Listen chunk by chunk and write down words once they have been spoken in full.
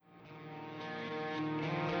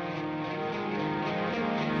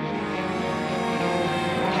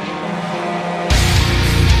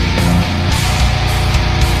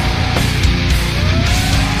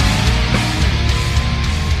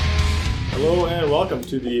Hello and welcome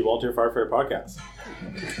to the Volunteer Firefighter Podcast.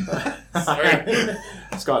 Sorry.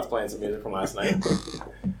 Scott's playing some music from last night.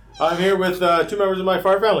 I'm here with two members of my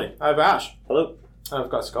fire family. I have Ash. Hello.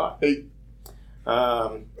 I've got Scott. Hey.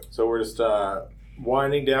 So we're just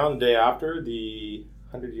winding down the day after the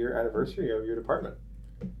 100-year anniversary of your department.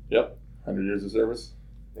 Yep. 100 years of service.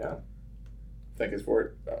 Yeah. Thank us for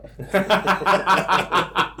it.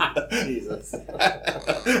 Jesus.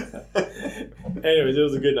 Anyways, it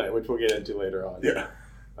was a good night, which we'll get into later on. Yeah.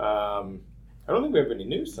 I don't think we have any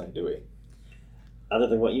news tonight, do we? Other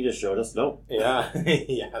than what you just showed us, nope. Yeah.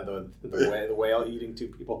 Yeah, the whale eating two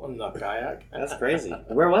people on the kayak. That's crazy.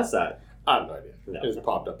 Where was that? I have no idea. No. It just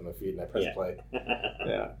popped up in the feed and I pressed play.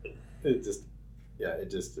 Yeah. It just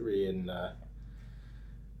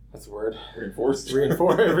what's the word? Reinforced.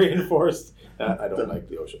 Reinforced. I don't like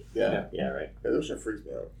the ocean. Yeah. Yeah, right. The ocean freaks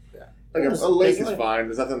me out. Yeah. Like It's a lake is basically- fine.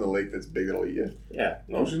 There's nothing in the lake that's big that'll eat you. Yeah.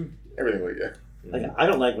 An ocean, everything will eat you. Like, I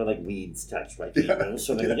don't like when weeds touch my feet. Yeah.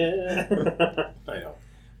 So like, yeah. I know.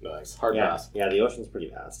 Nice. Hard yeah. pass. Yeah, the ocean's pretty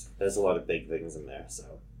vast. There's a lot of big things in there,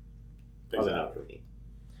 so probably not for me.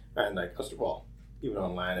 And like, well, even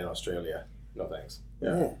on land in Australia, no thanks.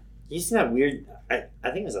 Yeah. You see that weird? I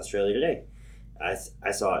think it was Australia today.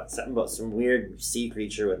 I saw it. Something about some weird sea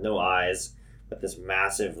creature with no eyes, with this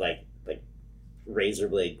massive like razor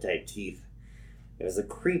blade type teeth. It was the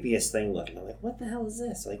creepiest thing looking. I'm like, what the hell is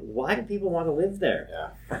this? Like, why do people want to live there? Yeah,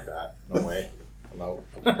 fuck that. No way. I'm out.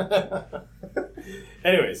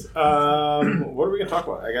 Anyways, what are we going to talk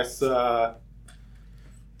about? I guess,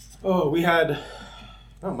 we had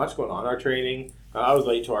not much going on. Our training, I was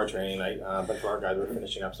late to our training. A bunch of our guys were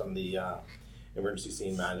finishing up some of the emergency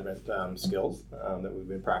scene management skills that we've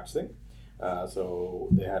been practicing. So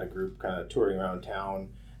they had a group kind of touring around town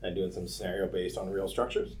and doing some scenario based on real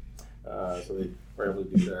structures. So they were able to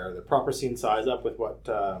do the proper scene size up with what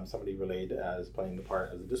somebody relayed as playing the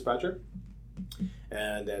part as a dispatcher.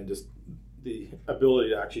 And then just the ability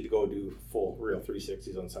to actually go do full real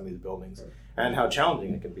 360s on some of these buildings and how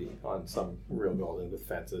challenging it can be on some real buildings with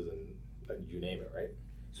fences and you name it, right?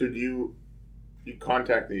 So do you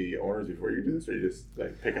contact the owners before you do this, or you just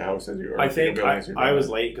like pick a house as you? I think I was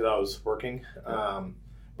late because I was working.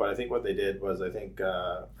 But I think what they did was our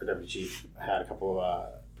deputy chief had a couple of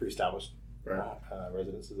pre-established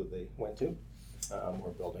residences that they went to, or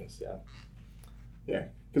buildings, yeah. Yeah,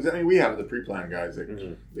 because we have the pre-planned guys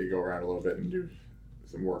that they go around a little bit and do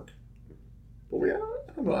some work. But I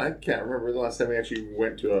don't know, I can't remember the last time we actually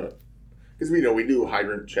went to because we do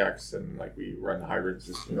hydrant checks and like we run the hydrants,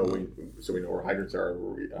 so we know where hydrants are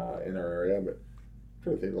in our area. But I'm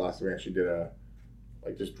trying to think the last time we actually did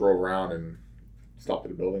just drove around and stopped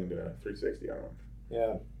at a building and did a 360 on them.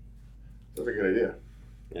 Yeah. That's a good idea.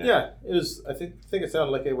 Yeah, it was. I think it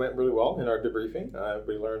sounded like it went really well in our debriefing.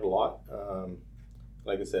 We learned a lot.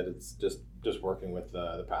 Like I said, it's just working with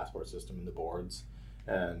the passport system and the boards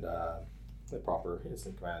and the proper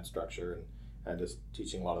incident command structure and just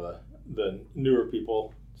teaching a lot of the newer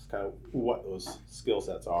people just kind of what those skill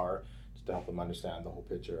sets are, just to help them understand the whole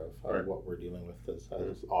picture of what we're dealing with as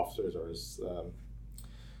officers or as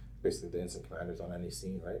basically the incident commanders on any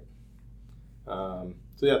scene, right?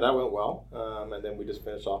 So yeah, that went well, and then we just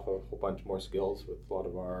finished off a whole bunch more skills with a lot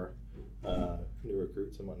of our new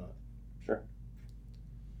recruits and whatnot. Sure.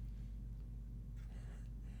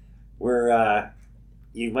 We're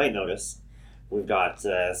you might notice we've got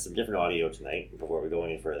some different audio tonight before we go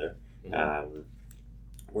any further. Mm-hmm.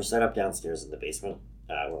 We're set up downstairs in the basement.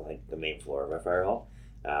 We're like the main floor of our fire hall,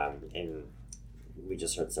 and we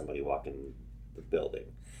just heard somebody walk in the building.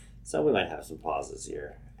 So we might have some pauses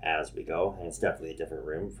here as we go, and it's definitely a different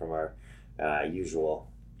room from our usual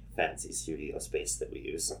fancy studio space that we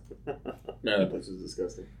use. Man, that place is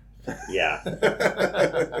disgusting. Yeah.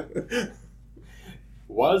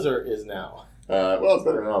 Was or is now? Well, it's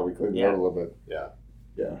better now. We cleaned it out a little bit. Yeah.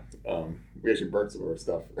 Yeah. We actually burnt some of our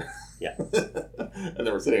stuff. Yeah. And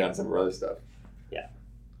then we're sitting on some of our other stuff. Yeah.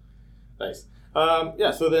 Nice.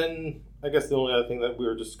 So then I guess the only other thing that we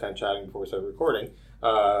were just kind of chatting before we started recording,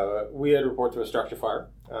 we had reports of a structure fire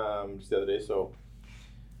just the other day. So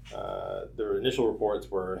the initial reports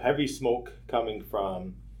were heavy smoke coming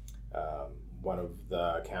from one of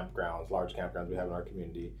the large campgrounds we have in our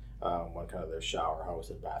community, one kind of their shower house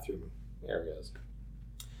and bathroom areas.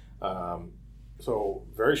 So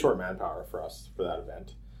very short manpower for us for that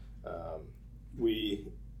event. We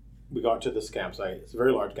got to this campsite. It's a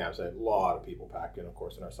very large campsite. A lot of people packed in, of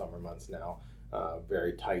course, in our summer months now.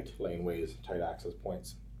 Very tight laneways, tight access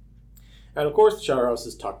points. And of course, the shower house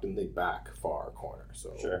is tucked in the back far corner,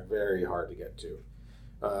 so very hard to get to.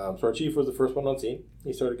 So our chief was the first one on scene.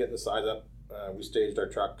 He started getting the size up We staged our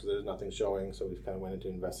truck because there's nothing showing, so we kind of went into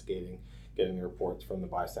investigating, getting the reports from the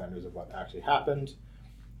bystanders of what actually happened.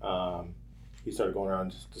 He started going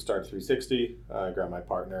around to start 360. I grabbed my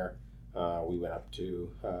partner. We went up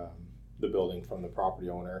to the building from the property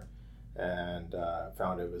owner and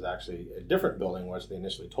found it was actually a different building, which they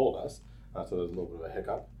initially told us. So there was a little bit of a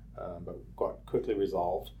hiccup, but got quickly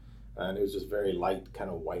resolved. And it was just very light, kind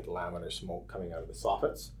of white laminar smoke coming out of the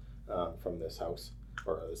soffits from this house,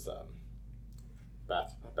 or this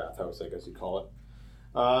bathhouse, I guess you call it.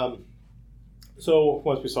 So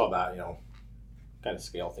once we saw that, kind of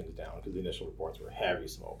scale things down, because the initial reports were heavy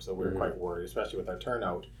smoke, so we were quite worried, especially with our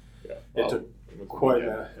turnout. Yeah. It took quite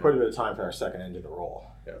a bit of time for our second engine to roll.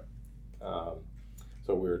 Yeah.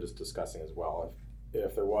 So we were just discussing as well,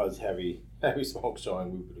 if there was heavy smoke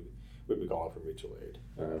showing, we'd be calling for mutual aid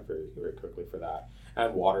very, very quickly for that.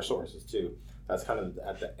 And water sources too. That's kind of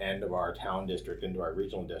at the end of our town district into our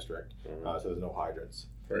regional district, so there's no hydrants.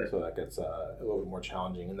 Right. So that gets a little bit more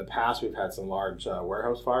challenging. In the past, we've had some large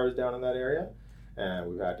warehouse fires down in that area, and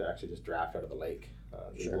we've had to actually just draft out of the lake.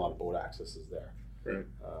 There's a lot of boat accesses there. Right.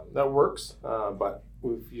 That works, but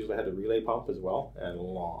we've usually had to relay pump as well, and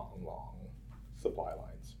long supply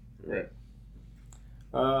lines. Right.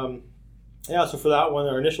 So for that one,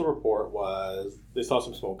 our initial report was they saw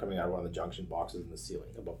some smoke coming out of one of the junction boxes in the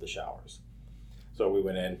ceiling above the showers. So we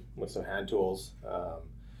went in with some hand tools,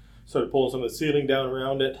 started pulling some of the ceiling down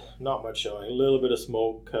around it, not much showing, a little bit of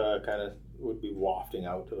smoke kind of would be wafting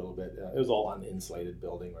out a little bit. It was all uninsulated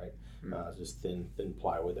building, right? Just thin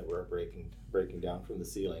plywood that we're breaking down from the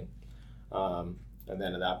ceiling. And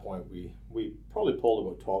then at that point, we probably pulled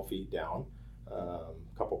about 12 feet down, a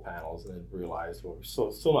couple panels, and then realized, well, we're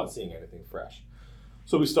still not seeing anything fresh.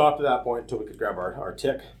 So we stopped at that point until we could grab our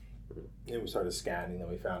tick, and we started scanning. Then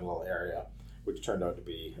we found a little area, which turned out to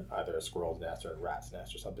be either a squirrel's nest or a rat's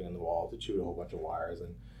nest or something in the wall. It chewed a whole bunch of wires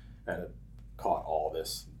and it caught all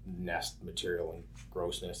this nest material and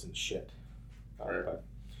grossness and shit.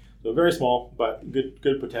 So very small, but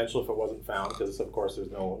good potential if it wasn't found, because of course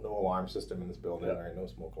there's no alarm system in this building, right? No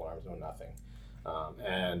smoke alarms, no nothing.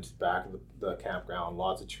 And back of the campground,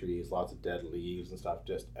 lots of trees, lots of dead leaves and stuff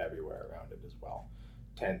just everywhere around it as well.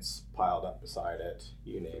 Tents piled up beside it,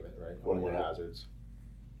 you name it, right? All your hazards.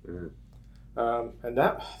 And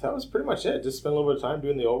that was pretty much it. Just spent a little bit of time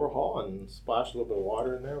doing the overhaul and splashed a little bit of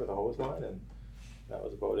water in there with a hose line, and that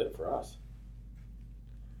was about it for us.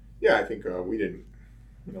 Yeah, I think we didn't.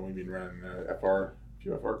 We've been running a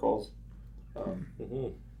few FR calls. An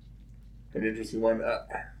interesting one. Now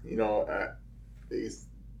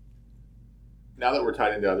that we're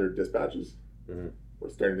tied into other dispatches, we're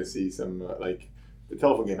starting to see some the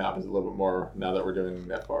telephone game happens a little bit more now that we're doing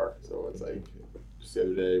FR. So it's like just the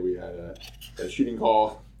other day we had a shooting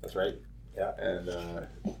call. That's right. Yeah. And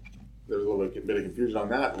there was a little bit of confusion on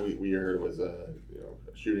that. We heard it was a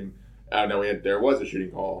shooting. No, there was a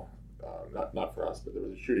shooting call. Not for us, but there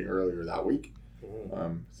was a shooting earlier that week.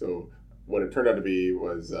 So what it turned out to be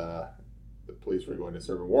was the police were going to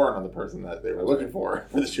serve a warrant on the person that they were looking for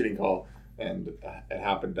the shooting call, and it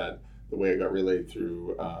happened that the way it got relayed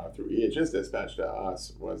through EHS dispatch to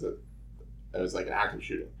us was that it was like an active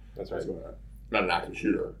shooting. That's right. Not an active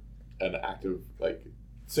shooter, an active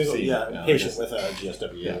single scene, patient with a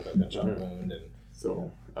GSWA, like a gunshot wound, and so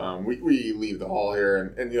we leave the hall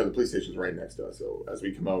here, and the police station's right next to us. So as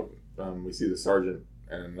we come out, we see the sergeant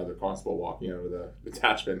and another constable walking out of the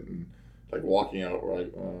detachment and walking out. We're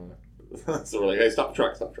like, so we're like, hey, stop the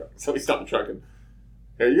truck. So we stop the truck and,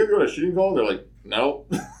 hey, are you guys going to a shooting call? They're like, no.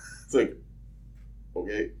 It's like,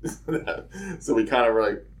 okay. So we kind of were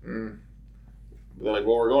like, They're like,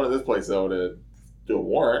 well, we're going to this place though to do a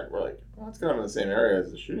warrant. We're like, well, it's kind of in the same area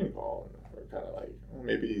as the shooting call. And we're kind of like, well,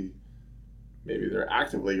 maybe they're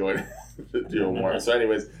actively going to do a warrant. So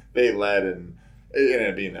anyways, they led, and it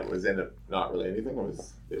ended up not really anything.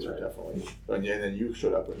 They were definitely, and then you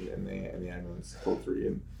showed up in the ambulance, code 3,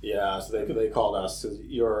 and so they called us because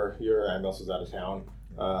your ambulance was out of town,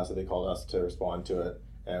 so they called us to respond to it,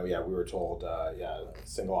 and we were told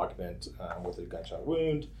single occupant with a gunshot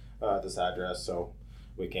wound at this address. So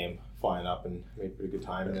we came flying up and made pretty good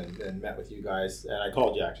time, and met with you guys, and I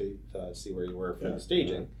called you actually to see where you were for the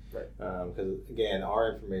staging, right? Because again,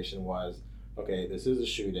 our information was, okay, this is a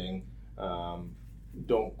shooting.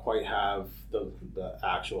 Don't quite have the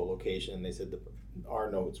actual location. They said our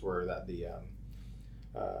notes were that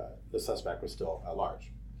the suspect was still at large.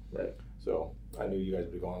 Right. So I knew you guys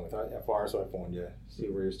would be going with FR, so I phoned you to see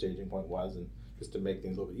where your staging point was, and just to make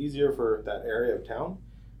things a little bit easier for that area of town.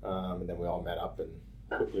 And then we all met up and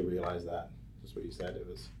quickly realized that, just what you said, it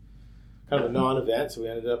was kind of a non-event, so we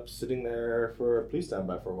ended up sitting there for a police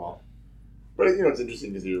standby for a while. But it's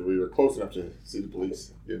interesting because we were close enough to see the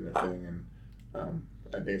police doing their thing, and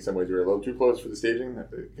I think in some ways we were a little too close for the staging.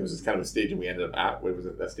 It was just kind of a staging we ended up at. It was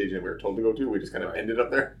that staging that we were told to go to. We just kind of ended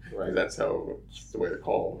up there because that's how the way the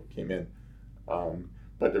call came in.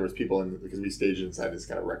 But there was people because we staged inside this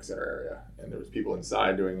kind of rec center area, and there was people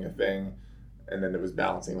inside doing a thing, and then it was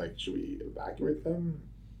balancing like, should we evacuate them,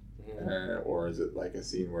 or is it like a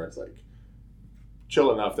scene where it's like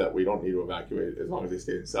chill enough that we don't need to evacuate as long as they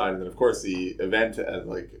stay inside, and then of course the event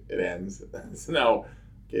it ends. So now,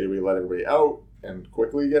 okay, do we let everybody out and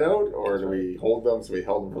quickly get out, or do we hold them? So we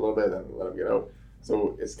held them for a little bit and let them get out.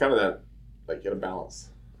 So it's kind of that like get a balance.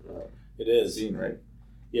 It is scene, right?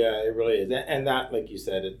 Yeah, it really is, and that, like you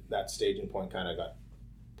said, that staging point kind of got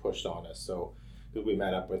pushed on us. So because we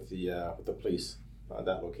met up with the police at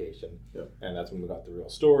that location, and that's when we got the real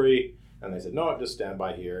story. And they said, no, just stand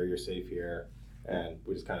by here. You're safe here. And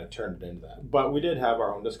we just kind of turned it into that. But we did have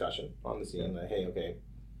our own discussion on the scene. Like, hey, okay,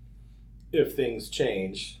 if things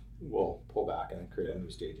change, we'll pull back and create a new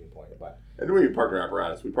staging point. And the way we parked our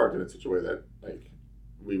apparatus, we parked it in such a way that like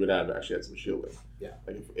we would actually add some shielding. Yeah.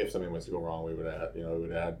 Like if something was to go wrong, we would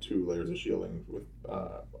add 2 layers of shielding. With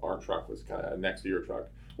our truck was kind of next to your truck.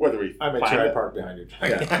 Whether we I made sure I parked behind your truck.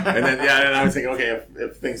 Yeah. and I was thinking, okay,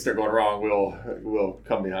 if things start going wrong, we'll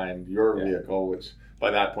come behind your vehicle, which by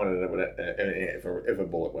that point it would, if a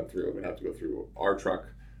bullet went through, it would have to go through our truck,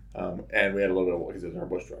 and we had a little bit of, because it was our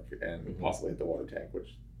bush truck, and possibly hit the water tank,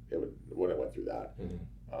 which would have went through that,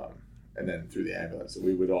 and then through the ambulance, so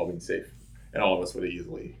we would all been safe, and all of us would have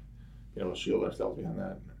easily, shield ourselves behind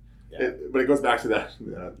that. Yeah. But it goes back to that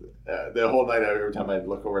the whole night. Every time I'd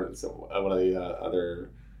look over at one of the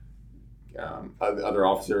other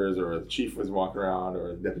officers, or the chief was walking around,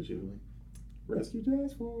 or the deputy chief, like, rescue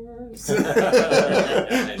task force.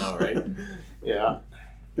 I know, right? Yeah.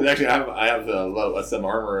 Because actually, I have some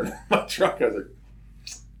armor in my truck. I was like,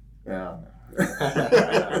 yeah.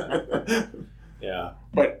 Yeah.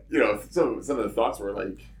 But some of the thoughts were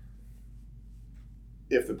like,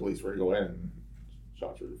 if the police were to go in and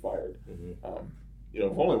shots were fired,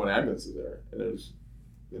 if only one ambulance is there, and there's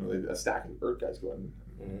a stack of ERT guys going,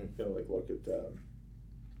 like look at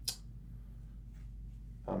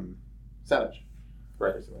Saanich.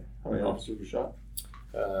 Right. Recently. How many officers were shot?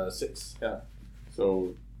 6. Yeah.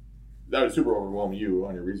 So that would super overwhelm you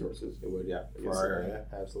on your resources. It would, yeah. For our area,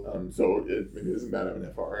 absolutely. So it isn't bad having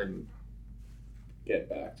an FR and get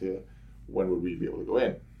back to when would we be able to go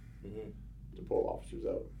in to pull officers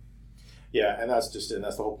out. Yeah, and that's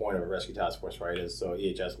the whole point of a rescue task force, right? Is so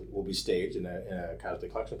EHS will be staged in a casualty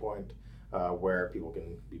collection point where people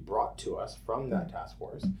can be brought to us from that task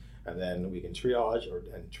force, and then we can triage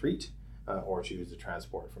and treat, or choose to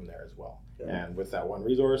transport from there as well. Yeah. And with that one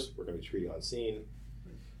resource, we're going to be treating on scene.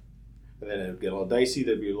 And then it'll get a little dicey.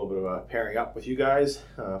 There'd be a little bit of a pairing up with you guys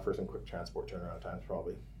for some quick transport turnaround times,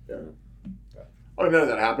 probably. Yeah. Oh, none of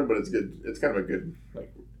that happened, but it's good. It's kind of a good,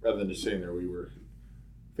 like, rather than just sitting there, we were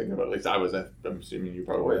thinking about, at least I was, I'm assuming you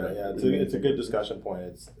probably were. Yeah, it's a good discussion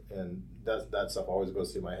point. And that stuff always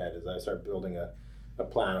goes through my head as I start building a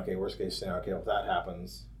plan. Okay, worst case scenario, okay, if that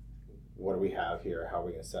happens, what do we have here? How are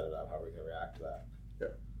we going to set it up? How are we going to react to that?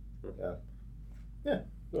 Yeah.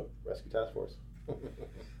 No, rescue task force. Well,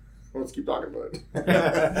 let's keep talking about it.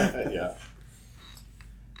 Yeah.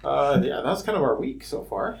 That's kind of our week so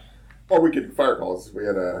far. Or we could fire calls. We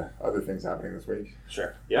had other things happening this week.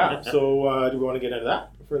 Sure. Yeah. So do we want to get into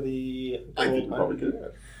that for the? I think we probably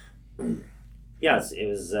could. Yes, it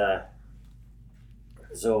was.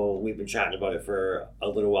 So we've been chatting about it for a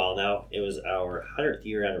little while now. It was our 100th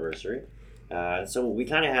year anniversary. So we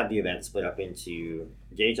kind of have the event split up into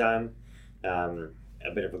daytime,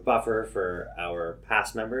 a bit of a buffer for our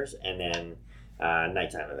past members, and then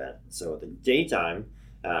nighttime event. So the daytime,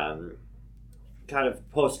 kind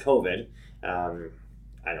of post-COVID,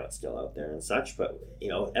 I know it's still out there and such, but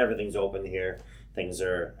everything's open here. Things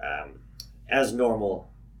are as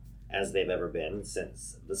normal as they've ever been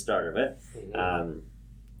since the start of it.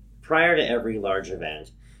 Prior to every large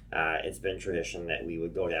event, it's been tradition that we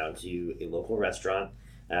would go down to a local restaurant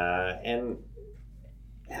and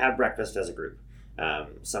have breakfast as a group.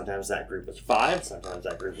 Sometimes that group was 5, sometimes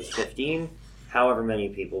that group was 15. However many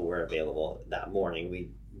people were available that morning,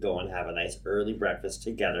 we'd go and have a nice early breakfast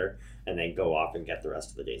together and then go off and get the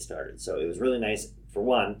rest of the day started. So it was really nice. For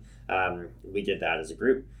one, we did that as a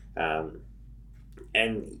group.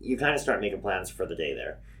 And you kind of start making plans for the day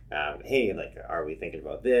there. Hey, like, are we thinking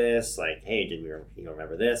about this? Like, hey, did we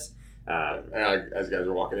remember this? As guys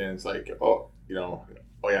are walking in, it's like, oh,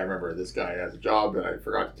 oh yeah, I remember this guy has a job that I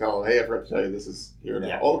forgot to tell him. Hey, I forgot to tell you this is here now.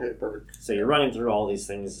 Yeah. Oh, okay, perfect. So you're running through all these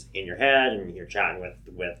things in your head, and you're chatting with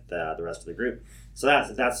the rest of the group. So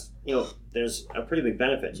that's there's a pretty big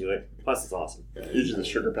benefit to it. Plus, it's awesome. Yeah, usually the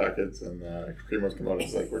sugar packets and Primo's come out.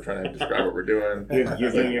 It's like we're trying to describe what we're doing.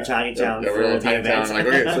 You're doing your tiny town. Yeah, we're doing tiny town. Like,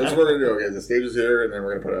 okay, so that's what we're gonna do. Okay, the stage is here, and then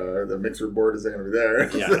we're gonna put the mixer board is gonna be there.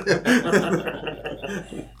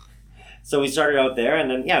 Yeah. So we started out there,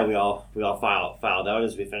 and then we all filed out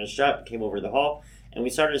as we finished up. Came over to the hall, and we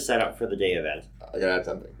started to set up for the day event. I gotta add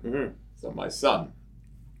something. Mm-hmm. So my son.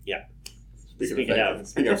 Yeah. Speaking of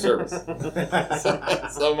service.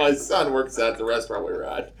 so my son works at the restaurant we were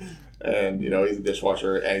at, and he's a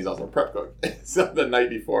dishwasher and he's also a prep cook. So the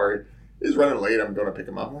night before, he's running late. I'm going to pick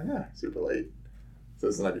him up. I'm like, super late. So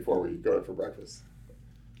it's the night before we go out for breakfast.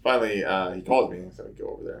 Finally, he calls me, so we go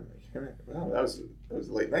over there. I'm like, wow, that was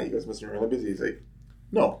a late night. You guys must have been really busy. He's like,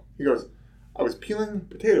 no. He goes, I was peeling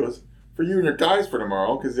potatoes for you and your guys for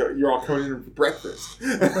tomorrow because you're all coming in for breakfast.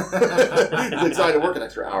 He's excited to work an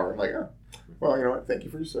extra hour. I'm like, oh. Well, you know what? Thank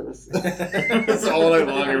you for your service. That's all night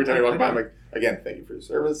long. Every time you walk by, I'm like, again, thank you for your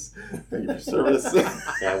service. Thank you for your service.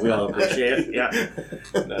 Yeah, we all appreciate it. Yeah.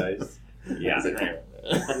 Nice. Yeah.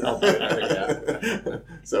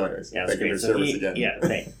 So, anyways, thank you for your service again. Yeah,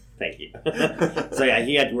 thank you. So,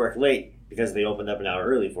 he had to work late because they opened up an hour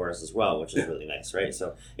early for us as well, which is really nice, right?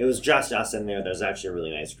 So, it was just us in there. There's actually a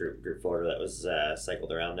really nice group photo that was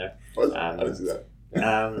cycled around there. I didn't see that.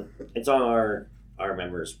 It's on our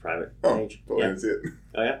members' private page. I didn't see it.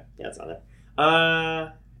 Oh, yeah? Yeah, it's on there.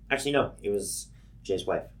 Actually, no. It was Jay's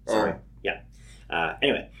wife. Sorry. Yeah.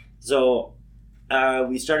 Anyway, so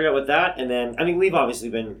we started out with that, and then, we've obviously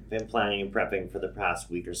been planning and prepping for the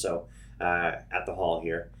past week or so at the hall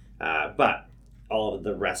here. But all of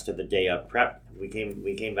the rest of the day of prep, we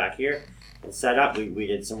came back here and set up. We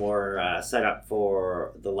did some more setup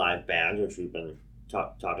for the live band, which we've been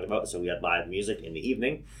talking about. So we had live music in the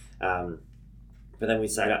evening. But then we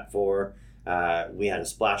set up for, we had a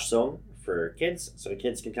splash zone for kids, so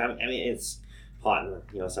kids can come. It's hot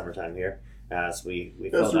in summertime here, so we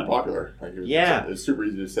That's super popular. It's super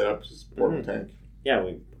easy to set up. Just pour in the tank. Yeah,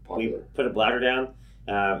 we put a bladder down,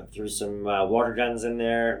 threw some water guns in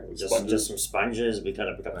there, just some sponges. We cut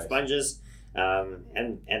up a couple sponges, and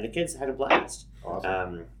the kids had a blast.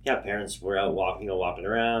 Awesome. Parents were out walking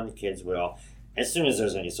around. The kids would all, as soon as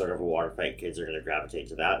there's any sort of a water fight, kids are going to gravitate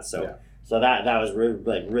to that. So. Yeah. So that was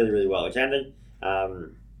really well attended.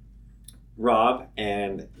 Rob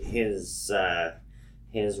and his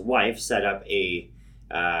wife set up a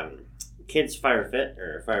kids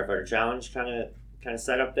firefighter challenge kind of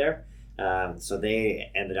set up there. So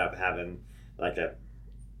they ended up having like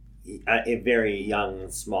a very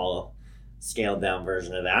young, small, scaled down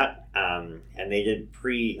version of that. And they did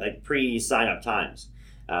pre sign up times.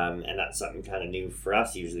 And that's something kind of new for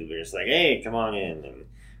us. Usually we're just like, hey, come on in, and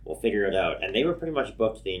we'll figure it out. And they were pretty much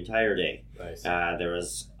booked the entire day. Nice. There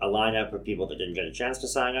was a lineup of people that didn't get a chance to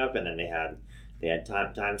sign up, and then they had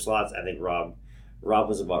time slots. I think Rob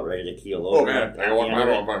was about ready to keel over. Oh man, I want my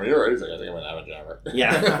own farm. You're right. He's like, I think I'm gonna have a jammer.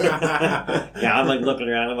 Yeah. Yeah, I'm like looking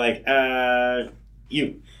around. I'm like,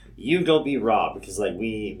 you go be Rob, because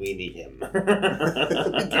we need him. We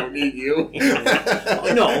don't need you.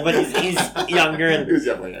 No, but he's younger. And, he was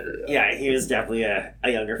definitely younger. Yeah, he was definitely a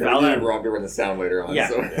younger fella. fella. We need Rob to run the sound later on. Yeah,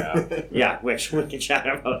 so. Yeah, which we can chat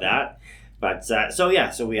about that. But so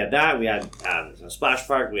we had that. We had a splash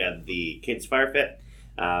park. We had the kids fire pit.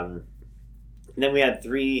 And then we had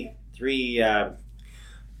three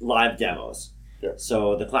live demos. Yeah.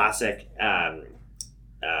 So the classic.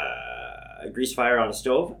 Grease fire on a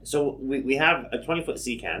stove. So we have a 20-foot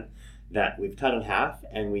sea can that we've cut in half,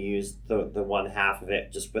 and we use the one half of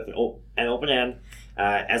it just with an open end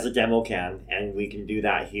as a demo can, and we can do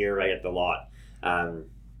that here right at the lot.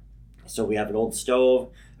 So we have an old stove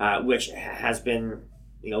which has been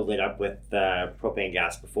lit up with propane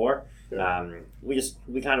gas before. Yeah.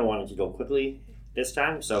 We kind of wanted to go quickly this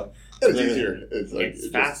time, so it's easier. It's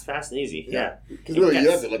fast and easy. Yeah, because really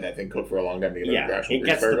you have to let that thing cook for a long time to get the actual it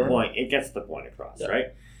gets the point. It gets the point across, right?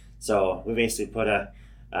 So we basically put a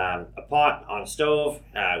pot on a stove.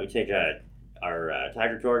 We take our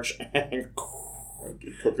Tiger torch and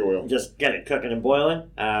cook the oil. Just get it cooking and boiling.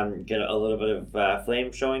 Get a little bit of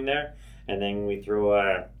flame showing there, and then we throw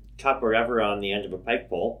a cup or whatever on the end of a pike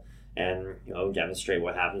pole, and demonstrate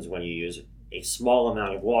what happens when you use a small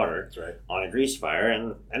amount of water on a grease fire.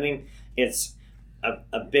 And it's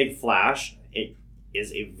a big flash. It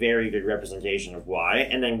is a very good representation of why.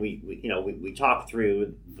 And then we talk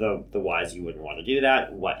through the whys you wouldn't want to do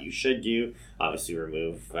that, what you should do. Obviously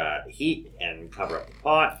remove heat and cover up the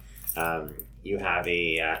pot. you have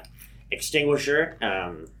a extinguisher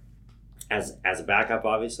as a backup,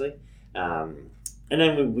 obviously, and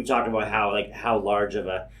then we talked about how large of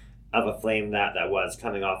a flame that was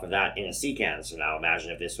coming off of that in a sea can. So now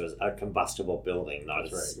imagine if this was a combustible building, not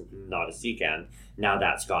a sea can. Now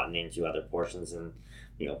that's gotten into other portions and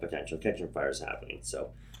potential kitchen fires happening.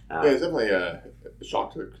 So. Yeah, it's definitely a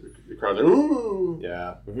shock to the crowd. Like, ooh!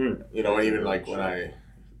 Yeah. Mm-hmm. And even like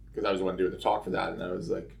because I was the one doing the talk for that, and I was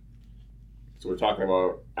like, so we're talking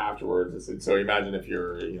about afterwards. I said, so imagine if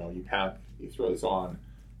you're, you throw this on,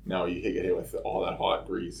 now you get hit with all that hot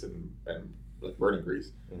grease and like burning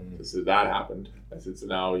grease. Mm-hmm. So that happened. I said, so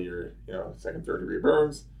now you're, second, third degree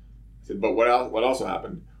burns. I said, but what else? What also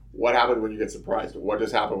happened? What happened when you get surprised? What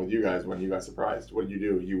just happened with you guys when you got surprised? What did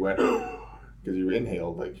you do? You went. Because you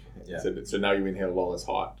inhaled, so now you inhaled all this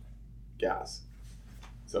hot gas.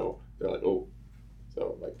 So they're like, oh.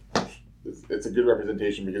 So, it's a good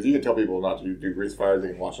representation because you can tell people not to do grease fires, they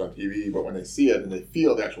can watch it on TV, but when they see it and they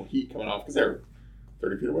feel the actual heat coming off, because they're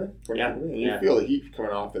 30 feet away, 20 feet away, and you feel the heat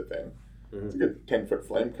coming off the thing. Mm-hmm. It's a good 10-foot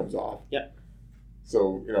flame comes off. Yeah.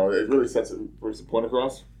 So, it really brings the point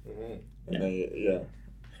across. Mm-hmm.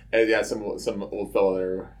 And some old fellow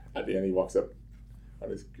there at the end, he walks up on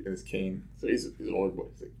his cane. So he's an older boy.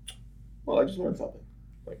 He's like, well, I just learned something.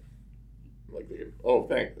 Like oh,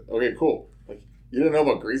 thanks. Okay, cool. Like, you didn't know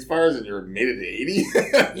about grease fires and you made it to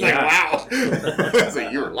 80? Like, wow. So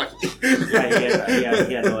you were lucky.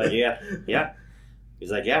 He had no idea. Yeah. He's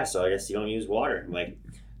like, yeah, so I guess you don't use water. I'm like,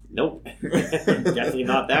 nope. Definitely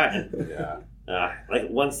not that. Yeah.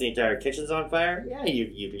 Once the entire kitchen's on fire,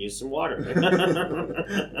 you can use some water.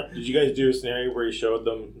 Did you guys do a scenario where you showed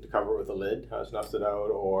them to cover it with a lid, how it snuffs it out,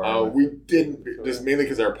 or? We didn't, just mainly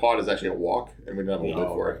because our pot is actually a wok, and we didn't have a lid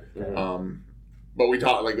for it. Mm-hmm. But we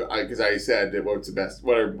talked, because I said, what's the best,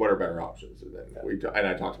 what are better options? And then and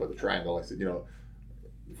I talked about the triangle. I said, the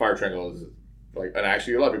fire triangle is, and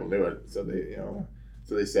actually a lot of people knew it, so they,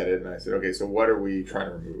 so they said it, and I said, okay, so what are we trying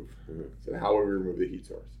to remove? Mm-hmm. So how would we remove the heat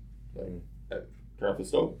source? Turn off the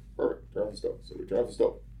stove. Perfect. Turn off the stove. So we turn off the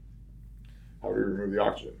stove. How do we remove the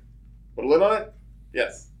oxygen? Put a lid on it?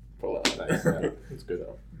 Yes. Put a lid on it. Nice. Yeah. That's good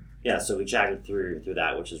though. Yeah, so we chatted through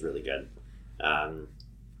that, which is really good.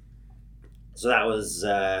 So that was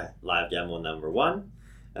live demo number 1.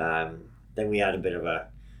 Then we had a bit of a,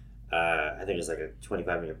 I think it was like a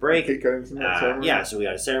 25-minute break. Cake cutting ceremony? Yeah, so we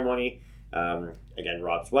had a ceremony. Again,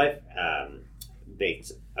 Rob's wife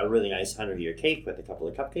baked a really nice 100-year cake with a couple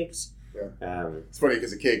of cupcakes. Yeah. It's funny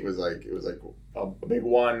because the cake was like a big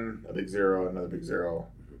 1, a big 0, another big 0.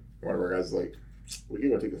 One of our guys was like, we can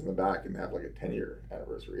go take this in the back and have like a 10-year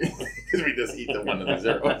anniversary because we just eat the 1 and the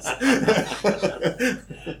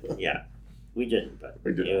 0s. Yeah, we didn't, but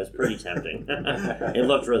it was pretty tempting. It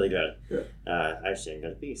looked really good. Yeah. I actually didn't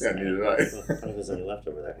get a piece. Yeah, neither did I. I don't know if there's any left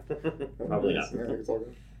over there. Probably not. Yeah, I think it's all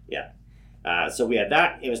good. Yeah. So we had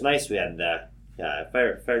that. It was nice. We had the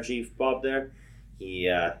fire chief Bob there.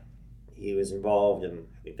 He was involved, and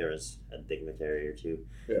I think there was a dignitary or two,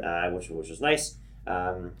 which was nice.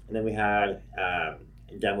 And then we had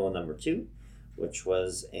demo number 2, which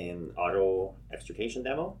was an auto extrication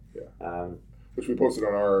demo. Yeah. Which we posted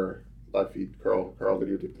on our live feed. Carl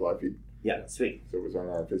videotaped the live feed. Yeah, sweet. So it was on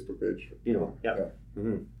our Facebook page. Beautiful. Yeah.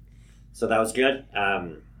 Mm-hmm. So that was good.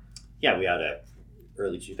 We had a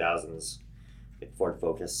early 2000s Ford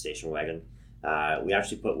Focus station wagon. We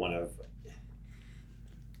actually put one of,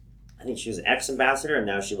 I think she was an ex-ambassador, and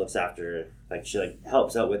now she looks after, she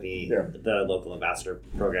helps out with the local ambassador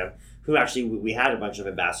program, who actually, we had a bunch of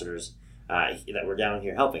ambassadors that were down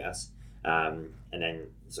here helping us. And then,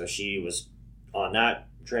 so she was on that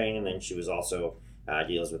train, and then she was also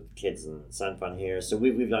deals with kids and Sun Fund here. So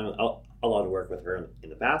we've done a lot of work with her in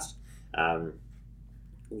the past.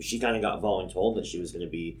 She kind of got voluntold that she was going to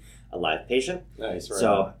be a live patient. Nice,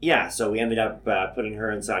 right. So we ended up putting her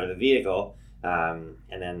inside of the vehicle, and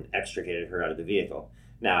then extricated her out of the vehicle.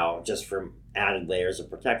 Now, just for added layers of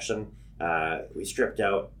protection, we stripped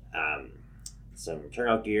out some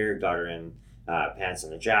turnout gear, got her in pants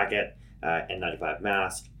and a jacket, N95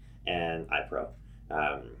 mask, and iPro.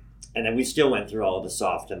 And then we still went through all of the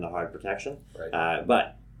soft and the hard protection. Right.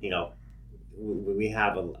 But, we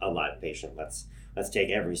have a live patient. Let's take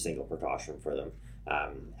every single precaution for them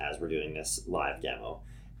as we're doing this live demo.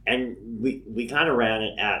 And we kind of ran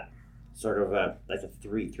it at sort of a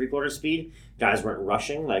three-quarter speed. Guys weren't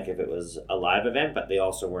rushing like if it was a live event, but they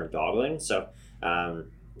also weren't dawdling. So kind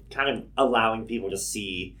of allowing people to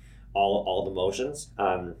see all the motions.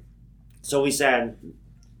 So we said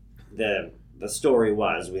the story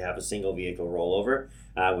was we have a single vehicle rollover,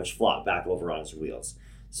 which flopped back over on its wheels.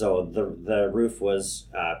 So the roof was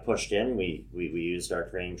pushed in. We used our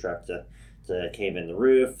crane truck to cave in the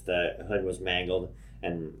roof. The hood was mangled,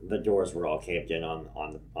 and the doors were all caved in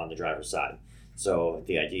on the driver's side. So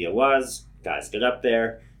the idea was, guys, get up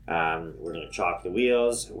there. We're going to chalk the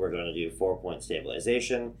wheels. We're going to do 4-point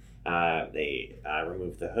stabilization. They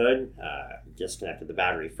removed the hood, disconnected the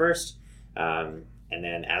battery first, and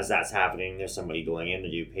then as that's happening, there's somebody going in to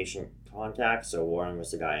do patient contact. So Warren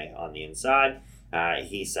was the guy on the inside.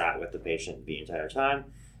 He sat with the patient the entire time,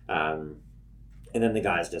 and then the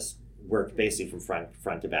guys just worked basically from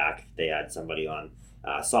front to back. They had somebody on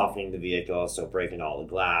softening the vehicle, so breaking all the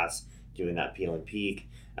glass, doing that peel and peak.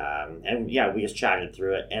 And yeah, we just chatted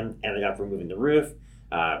through it and ended up removing the roof,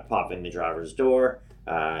 popping the driver's door,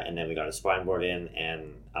 and then we got a spine board in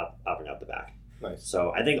and up and out the back. Nice.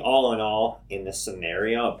 So I think all in all, in this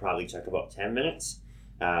scenario, it probably took about 10 minutes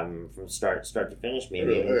from start to finish.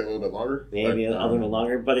 Maybe a little bit longer. Maybe a little bit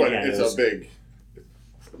longer, but again, it's a big.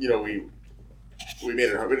 We made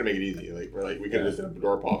it hard. We didn't make it easy. Like we're like we could have just done a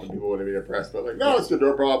door pop and people wouldn't be impressed. But like, no, let's do a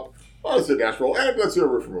door pop. Oh, let's do a dash roll and let's do a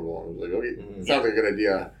roof removal. I was like, okay, sounds like a good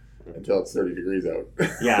idea until it's 30 degrees out.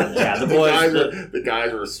 Yeah. The boys, the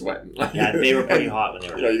guys were sweating. Yeah, they were pretty hot when they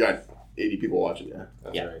were. You got 80 people watching you.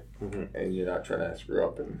 That's yeah. right. Mm-hmm. And you're not trying to screw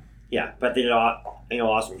up. And yeah, but they did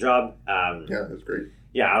awesome job. yeah, that's great.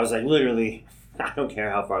 Yeah, I was like, literally, I don't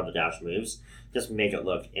care how far the dash moves, just make it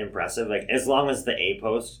look impressive. Like as long as the A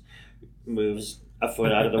post moves a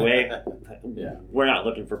foot out of the way, Yeah. we're not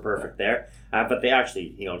looking for perfect there. But they actually,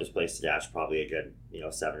 displaced the dash probably a good,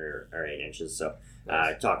 7 or 8 inches. So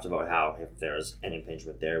talked about how if there's an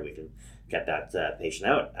impingement there, we can get that patient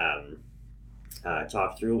out.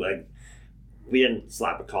 Talked through, like, we didn't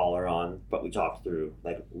slap a collar on, but we talked through,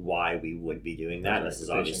 like, why we would be doing that. Right, This is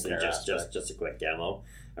the obviously patient care just a quick demo.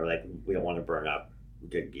 We're like, we don't want to burn up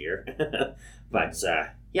good gear. But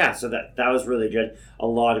yeah, so that was really good. A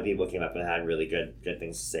lot of people came up and had really good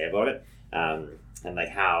things to say about it. And like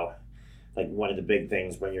how, like one of the big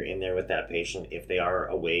things when you're in there with that patient, if they are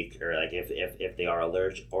awake or like if they are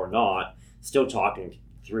alert or not, still talking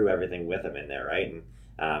through everything with them in there, right?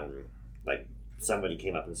 And like somebody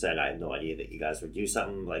came up and said, I had no idea that you guys would do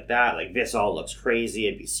something like that. Like this all looks crazy.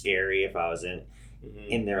 It'd be scary if I was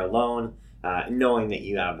in there alone. Knowing that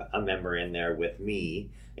you have a member in there with me,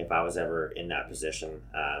 if I was ever in that position,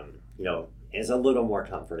 is a little more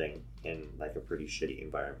comforting in like a pretty shitty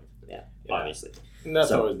environment. Yeah. Obviously. And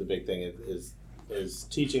that's always the big thing is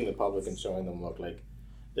teaching the public and showing them, look, like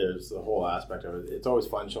there's the whole aspect of it. It's always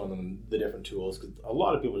fun showing them the different tools because a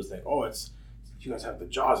lot of people just think, oh, you guys have the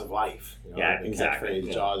jaws of life. Yeah, exactly.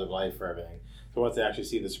 Catchphrase, jaws of life for everything. So once they actually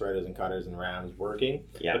see the spreaders and cutters and rams working,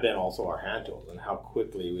 but then also our hand tools and how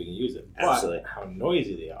quickly we can use it. Absolutely. But how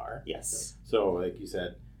noisy they are. Yes. So like you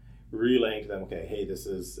said, relaying to them, okay, hey,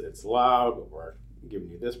 it's loud, but we're giving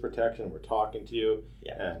you this protection, we're talking to you.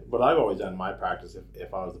 Yeah. And what I've always done in my practice,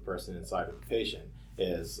 if I was the person inside of the patient,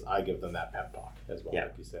 is I give them that pep talk as well,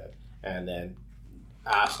 like you said. And then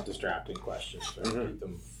ask distracting questions or keep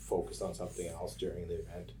them focused on something else during the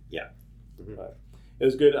event. Yeah. Mm-hmm. But it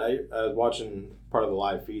was good. I was watching part of the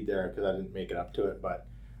live feed there because I didn't make it up to it, but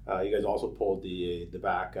you guys also pulled the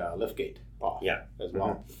back lift gate off as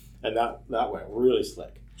well. And that went really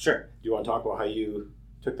slick. Sure. Do you want to talk about how you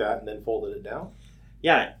took that and then folded it down?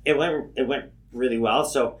 Yeah, it went really well.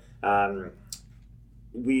 So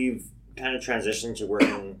we've kind of transitioned to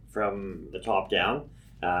working from the top down.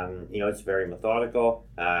 It's very methodical.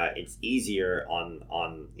 It's easier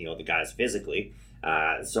on the guys physically.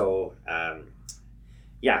 As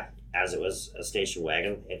it was a station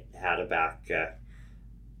wagon, it had a back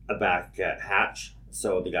hatch.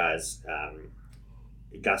 So the guys,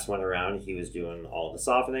 Gus went around. He was doing all the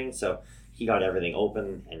softening, so he got everything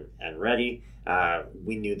open and ready.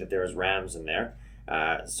 We knew that there was rams in there,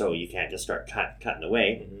 so you can't just start cutting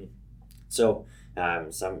away. Mm-hmm. So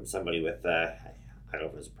somebody with I don't know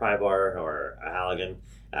if it was a pry bar or a Halligan,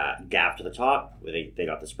 gapped to the top. They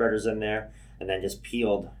got the spreaders in there, and then just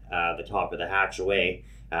peeled the top of the hatch away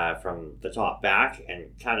from the top back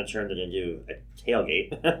and kind of turned it into a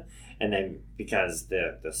tailgate. And then because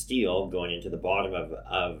the steel going into the bottom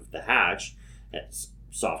of the hatch, it's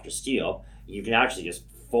softer steel, you can actually just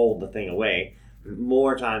fold the thing away.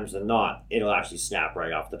 More times than not, it'll actually snap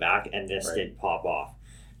right off the back, and this did pop off.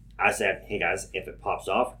 I said, hey guys, if it pops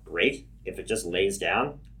off, great. If it just lays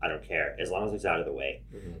down, I don't care, as long as it's out of the way.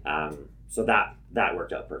 Mm-hmm. So that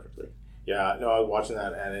worked out perfectly. Yeah, no, I was watching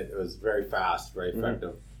that, and it was very fast, very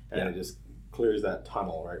effective, and it just clears that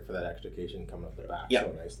tunnel, right, for that extrication coming up the back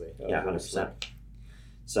so nicely. 100%.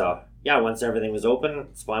 So, once everything was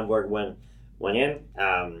open, spine board went in.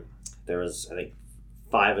 There was, I think,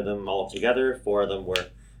 5 of them all together. 4 of them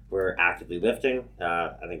were actively lifting.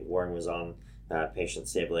 I think Warren was on patient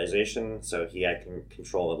stabilization, so he had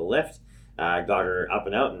control of the lift. Got her up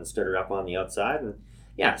and out and stood her up on the outside. And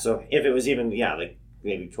yeah, so if it was even, like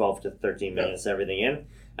maybe 12 to 13 minutes, everything in,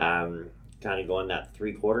 kind of going that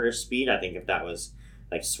 3/4 speed, I think if that was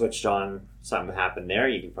like switched on, something happened there,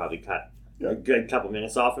 you could probably cut a good couple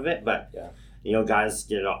minutes off of it. But guys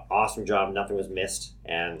did an awesome job. Nothing was missed,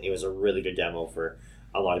 and it was a really good demo for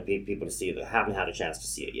a lot of people to see that haven't had a chance to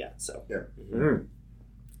see it yet. So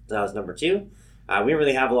So that was number 2. We didn't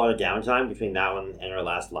really have a lot of downtime between that one and our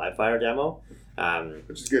last live fire demo,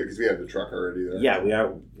 which is good because we had the truck already there. Yeah,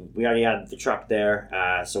 we already had the truck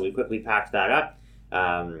there, so we quickly packed that up,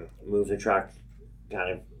 moved the truck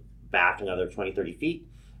kind of back another 20-30 feet,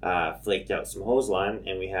 flaked out some hose line,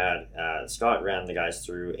 and we had Scott ran the guys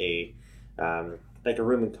through a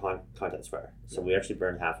room and contents fire. So we actually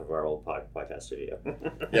burned half of our old podcast studio.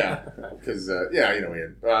 Because we had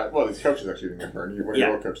these couches actually didn't get burned. One of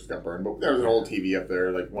your old couches got burned, but there was an old TV up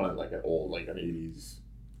there, like one of an old an 80s.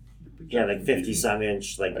 Yeah, like 50-some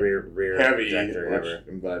inch, rear heavy projector. Which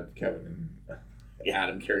I'm glad Kevin and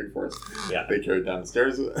Adam carried for us. Yeah, they carried down the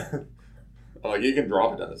stairs. You can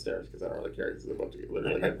drop it down the stairs because I don't really care because it's about to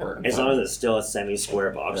literally get burned. As long as it's still a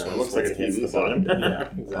semi-square box, it looks like it hits the bottom.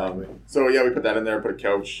 Exactly. So we put that in there, put a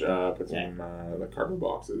couch, put some cardboard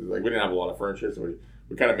boxes. We didn't have a lot of furniture, so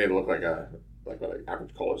we kind of made it look like what an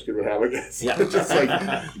average college kid would have, I guess. Yeah. Just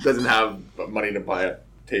doesn't have money to buy a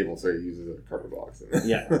table, so he uses a cardboard box and,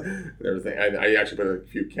 and everything. I actually put a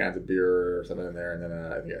few cans of beer or something in there, and then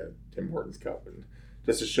I think a Tim Hortons cup, and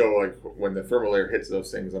just to show when the thermal layer hits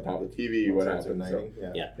those things on top of the TV, what happens. So,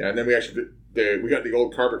 and then we actually we got the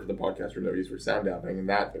old carpet for the podcast room that we used for sound damping, and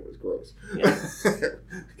that thing was gross.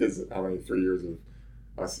 Because how many 3 years of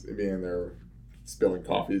us being in there spilling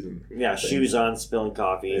coffees and shoes on, spilling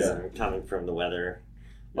coffees, and coming from the weather,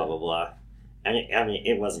 blah blah blah. And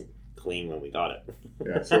it wasn't clean when we got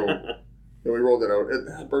it. So we rolled it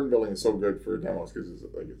out. Burn building is so good for demos because it's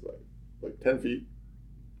like 10 feet.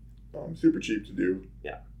 Super cheap to do.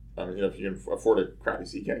 If you can afford a crappy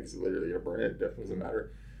sea can, because it's literally gonna burn it definitely doesn't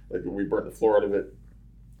matter. We burnt the floor out of it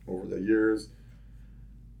over the years,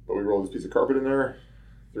 but we rolled this piece of carpet in there,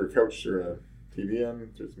 threw a couch, threw a TV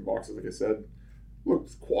in, threw some boxes, like I said.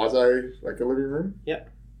 Looked quasi like a living room.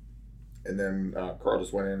 And then Carl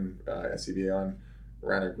just went in, SCBA on,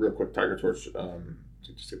 ran a real quick tiger torch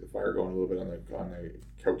to just get the fire going a little bit on the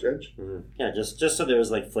couch edge. Just so there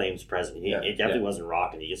was flames present. It definitely wasn't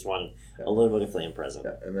rocking. You just wanted a little bit of flame present.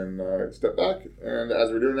 And then step back, and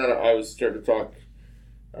as we're doing that, I was starting to talk.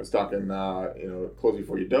 I was talking, close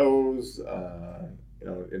before you doze.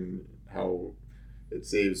 In how it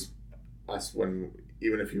saves us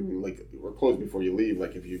even if you we're closed before you leave.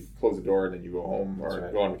 If you close the door and then you go home or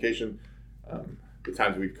go on vacation, the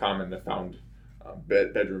times we've come and have found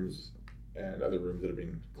bedrooms and other rooms that have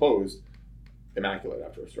been closed immaculate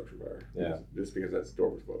after a structure fire. Just because that door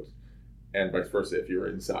was closed. And vice versa if you're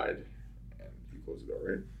inside and you close the door,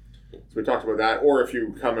 right? So we talked about that. Or if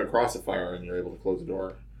you come across a fire and you're able to close the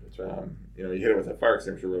door, that's right. You hit it with a fire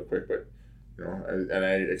extinguisher real quick, but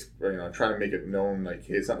I'm trying to make it known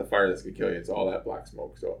hey, it's not the fire that's gonna kill you, it's all that black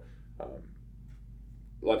smoke. So a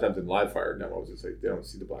lot of times in live fire demos, it's they don't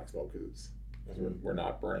see the black smoke because we're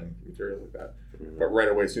not burning materials like that. But right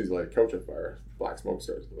away, as soon as you light a couch on fire, black smoke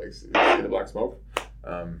starts. You see the black smoke,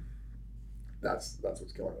 that's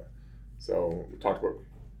what's killing it. So we talked about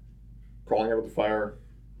crawling out of the fire,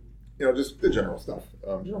 just the general stuff.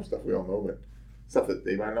 General stuff we all know, but stuff that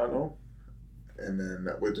they might not know. And then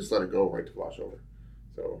we'll just let it go right to flash over.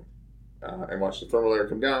 So, and watch the thermal layer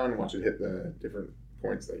come down, watch it hit the different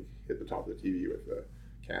points, hit the top of the TV with the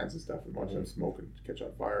cans and stuff, and watch them smoke and catch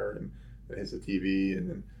on fire, and it hits the TV, and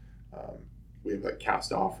then we have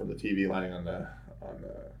cast off from the TV lying on the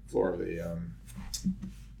floor of the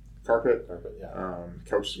carpet.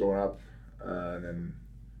 Couch is going up, and then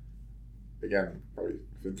again, probably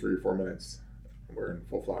within 3 or 4 minutes, we're in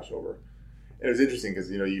full flash over. And it was interesting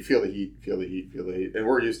because you feel the heat, and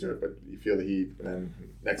we're used to it, but you feel the heat, and then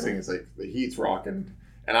next thing is the heat's rocking,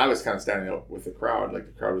 and I was kind of standing out with the crowd. The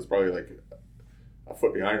crowd was probably a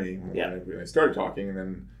foot behind me when I started talking, and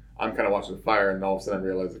then I'm kind of watching the fire, and all of a sudden I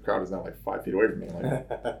realize the crowd is now 5 feet away from me.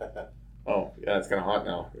 Oh yeah, it's kind of hot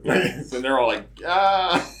now. So they're all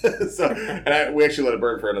So, and we actually let it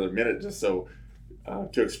burn for another minute just so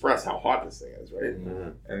to express how hot this thing is, right?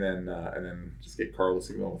 And then just get Carl to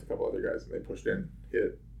signal with a couple other guys, and they pushed in, hit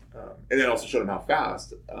it, and then also showed them how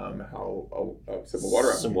fast, how simple water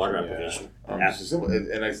application. Some water application. Just simple.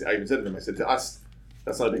 And I even said to them, I said, to us,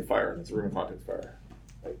 that's not a big fire. That's a room and contents fire.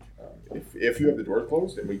 if you have the doors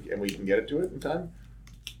closed and we can get it to it in time,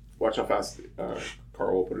 watch how fast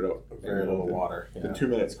Carl will put it out. Very little water. In 2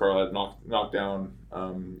 minutes, Carl had knocked down.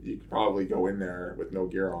 You could probably go in there with no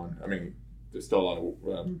gear on. I mean, there's still a lot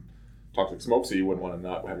of toxic smoke, so you wouldn't want to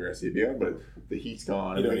not have your SCBA on, but the heat's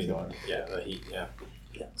gone. Everything's gone. Yeah, the heat. Yeah.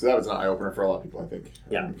 So that was an eye opener for a lot of people, I think.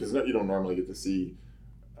 Yeah. Because you don't normally get to see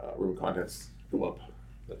room contents go up.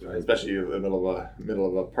 That's right. Especially in the middle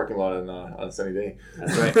of a parking lot on a sunny day.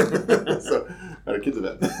 That's right. So at a kids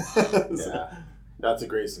event. Yeah, that's a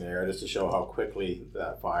great scenario just to show how quickly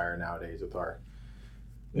that fire nowadays with our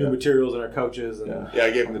new materials and our couches and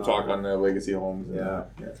I gave him the talk on the legacy homes. And,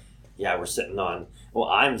 Yeah, we're sitting on. Well,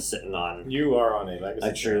 I'm sitting on you are on a legacy.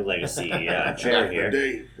 a true legacy chair Back in the here.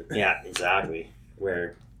 day. Yeah, exactly.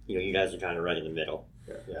 Where you guys are kind of right in the middle.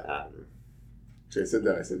 Yeah. So I said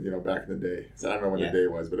that. I said, back in the day. So I don't know when the day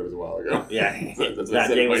was, but it was a while ago. Yeah, So that's what that I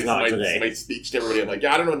said day in was not my today. My speech to everybody, I'm like,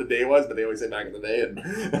 I don't know when the day was, but they always say back in the day. And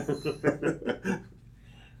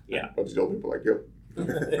Yeah. A bunch of old people like, yep.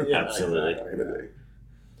 Yeah, absolutely. Back in the day.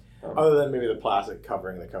 Other than maybe the plastic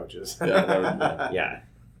covering the couches. Yeah, that would- Yeah.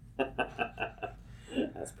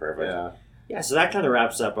 That's perfect. Yeah. Yeah, so that kind of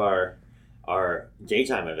wraps up our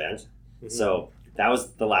daytime event. Mm-hmm. So that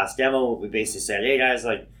was the last demo. We basically said, hey guys,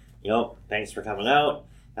 thanks for coming out.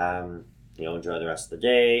 Enjoy the rest of the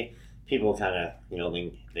day. People kind of,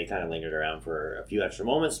 they kind of lingered around for a few extra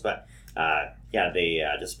moments, but they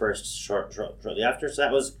dispersed shortly after. So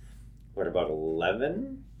that was, about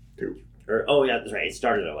 11? 2. That's right. It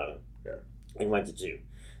started at 11. Yeah. And went to 2.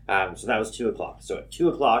 So that was 2 o'clock. So at 2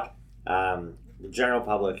 o'clock, the general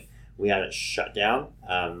public, we had it shut down.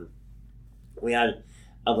 We had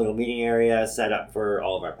a little meeting area set up for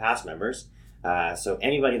all of our past members. So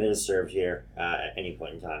anybody that has served here at any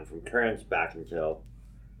point in time, from current back until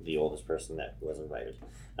the oldest person that was invited.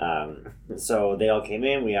 So they all came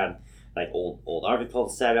in. We had old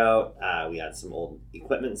articles set out. We had some old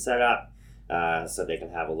equipment set up so they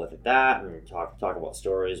can have a look at that and talk about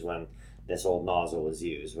stories when this old nozzle was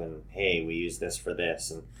used. When hey, we used this for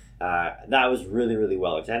this, and that was really, really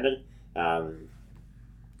well attended.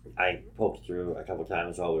 I poked through a couple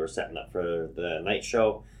times while we were setting up for the night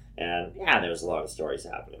show, and there was a lot of stories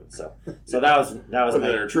happening. So that was Whether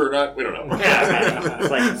they're true or not, we don't know. yeah,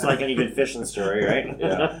 it's like any good fishing story, right?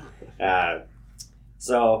 Yeah. That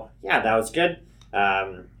was good.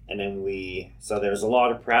 And then there was a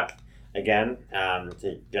lot of prep again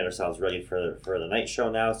to get ourselves ready for the night show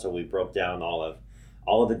now. So we broke down all of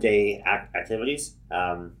the day activities.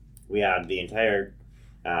 We had the entire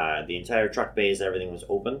truck bays. Everything was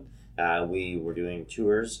open. We were doing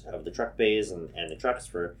tours of the truck bays and the trucks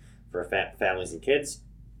for families and kids.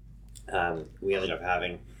 We ended up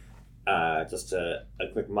having just a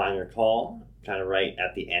quick minor call kind of right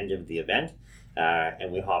at the end of the event.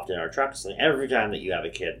 And we hopped in our trucks, and every time that you have a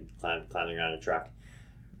kid climbing around a truck,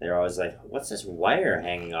 they're always like, what's this wire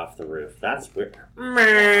hanging off the roof? That's weird.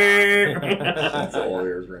 That's all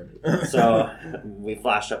ears ring. So we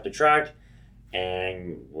flashed up the truck,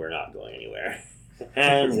 and we're not going anywhere.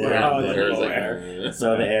 And we're not going anywhere.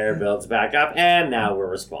 So the air builds back up, and now we're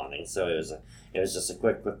responding. So it was just a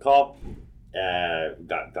quick call.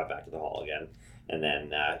 Got back to the hall again, and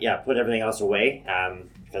then put everything else away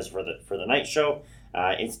because for the night show,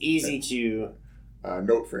 it's easy to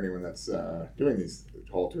note for anyone that's doing these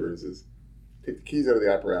hall tours is take the keys out of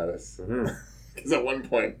the apparatus. Because at one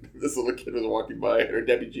point, this little kid was walking by, and her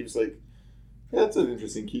deputy chief's like, that's an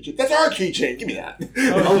interesting keychain. That's our keychain. Give me that.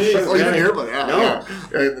 Oh, you geez. didn't hear about that? No.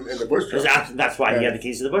 In the bush truck. that's why he had the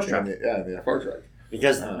keys to the bush truck. In the FR truck.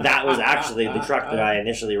 Because that was actually the truck that I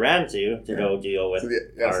initially ran to go deal with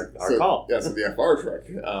our call. Yeah, so the FR truck,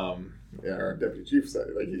 our deputy chief said,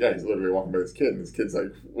 he's literally walking by this kid, and this kid's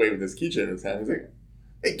waving this keychain in his hand. He's like,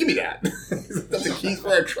 hey, give me that. That's the keys for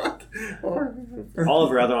our truck. All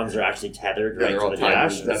of our other ones are actually tethered right to the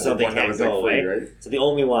dash, so they can't go away. Right? So the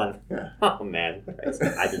only one, Yeah. oh man,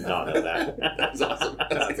 I did not know that. That's awesome.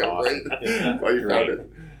 That's awesome. great. Yeah. Oh, you Great. found it.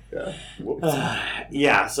 Yeah. Whoops.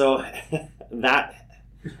 So that,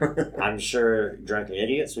 I'm sure drunken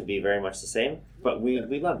idiots would be very much the same, but we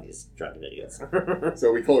love these drunken idiots.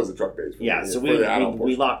 So we closed the truck bays. So for the adult we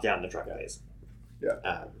portion. locked down the truck bays.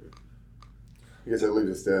 Yeah. I guess that leads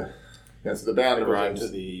us to so the band Arrived arrives to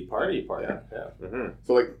the party part. Yeah. Mm-hmm.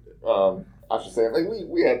 So I should say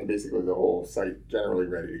we had basically the whole site generally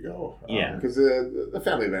ready to go. Yeah. Because the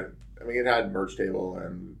family event, it had merch table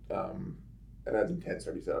and it had some tents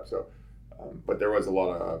already set up. So, but there was a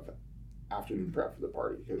lot of afternoon prep for the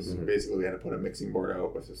party because basically we had to put a mixing board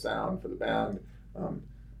out with the sound for the band.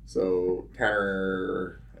 So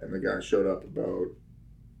Tanner and the guys showed up about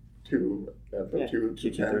about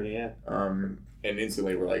 2:10. Yeah. And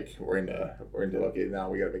instantly we're into okay, now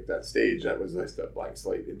we got to make that stage that was just a blank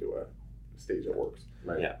slate into a stage that works.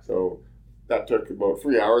 Right. Yeah. So that took about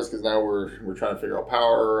 3 hours because now we're trying to figure out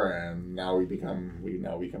power, and now we become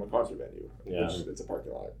a concert venue. Yeah. Which it's a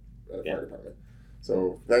parking lot at a Yeah. fire department.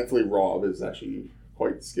 So thankfully Rob is actually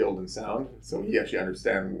quite skilled in sound, so he actually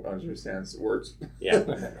understands words.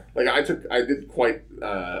 Yeah. Like I did quite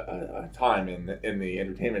a time in the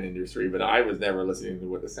entertainment industry, but I was never listening to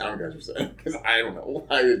what the sound guys were saying because I don't know.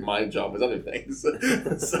 My job was other things.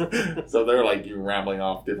 so they're like you rambling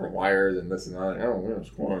off different wires and this and that. Oh, it's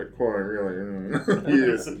quite really.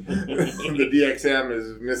 The DXM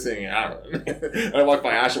is missing out. And I walked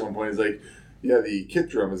by Ash at one point. He's like, yeah, the kick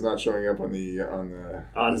drum is not showing up on the.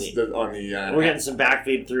 We're getting some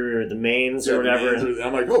backfeed through the mains or whatever.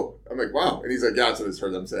 I'm like, wow, and he's like, yeah, so I just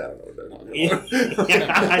heard them say, I don't know what they're talking about.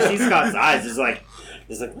 Yeah, I see Scott's eyes. He's like,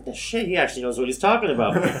 what the shit? He actually knows what he's talking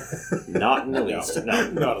about. Not in the least.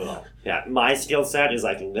 No, not at all. Yeah, my skill set is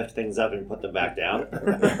I can lift things up and put them back down.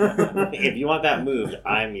 If you want that moved,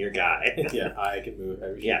 I'm your guy. Yeah, I can move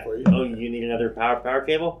every shit for you. Oh, you need another power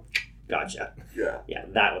cable? Gotcha. Yeah. Yeah,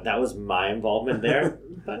 that was my involvement there,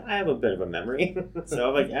 but I have a bit of a memory. So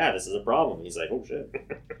I'm like, yeah, this is a problem. He's like, oh shit.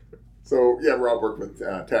 So yeah, Rob worked with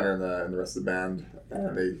Tanner and the rest of the band,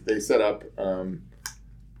 and they set up.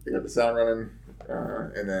 They got the sound running,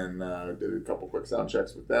 and then did a couple quick sound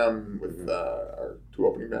checks with them with our two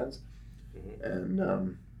opening bands, and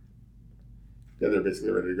yeah, they're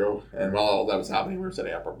basically ready to go. And while all that was happening, we were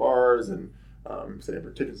setting up our bars and setting up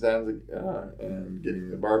our ticket stands and getting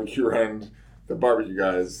the barbecue running. The barbecue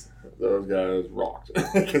guys, those guys rocked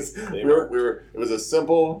because we were. It was a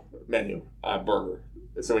simple menu, burger.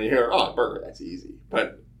 So when you hear burger, that's easy.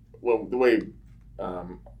 But the way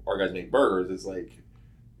our guys make burgers is like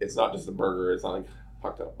it's not just a burger. It's not like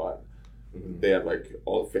hucked up bun. They have like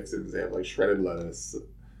all the fixings. They have like shredded lettuce,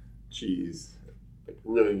 cheese, like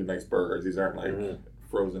really nice burgers. These aren't like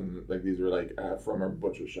frozen. Like these were like from our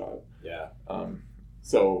butcher shop. Yeah.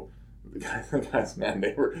 So the guys, man,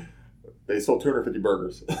 they sold 250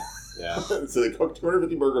 burgers. Yeah. So they cooked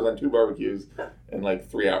 250 burgers on 2 barbecues in like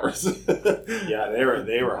 3 hours. Yeah,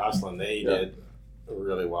 they were hustling. They did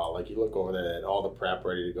really well. Like you look over there, and all the prep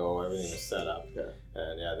ready to go, everything was set up. Yeah.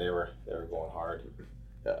 And yeah, they were going hard.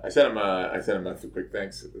 Yeah, I sent him a quick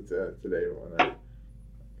thanks today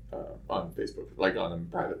on Facebook, like on a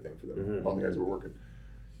private thing for them. All the guys were working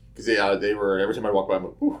because they were every time I walk by, I'm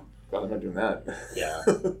like, ooh, God, I'm not doing that. Yeah.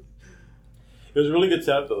 It was a really good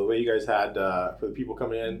setup, though, the way you guys had for the people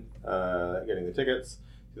coming in, getting the tickets,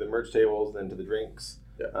 to the merch tables, then to the drinks.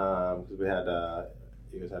 Yeah. Because we had,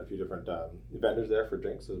 you guys had a few different vendors there for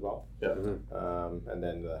drinks as well. Yeah. And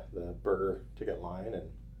then the burger ticket line.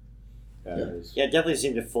 And it definitely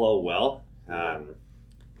seemed to flow well.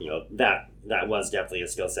 That was definitely a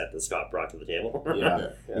skill set that Scott brought to the table.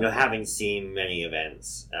 Yeah. Having seen many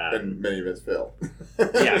events. And many events fail.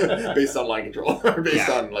 Yeah. Based on line control. Or based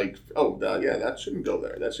on like, that shouldn't go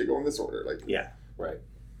there. That should go in this order. Like. Yeah. Right.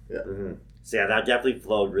 Yeah. Mm-hmm. So yeah, that definitely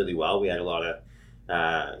flowed really well. We had a lot of,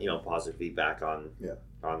 positive feedback on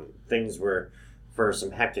things where, for some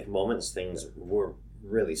hectic moments, things were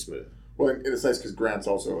really smooth. Well, and it's nice because Grant's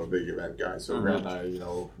also a big event guy. So Grant and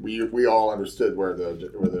I, we all understood where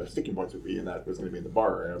the sticking points would be, and that was going to be in the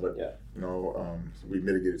bar area. But so we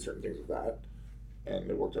mitigated certain things with that, and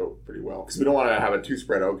it worked out pretty well. Because we don't want to have it too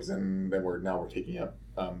spread out, because then we're taking up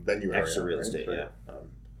venue extra area, real estate, right?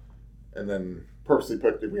 And then purposely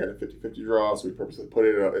we had a 50-50 draw, so we purposely put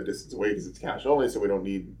it a distance away because it's cash only, so we don't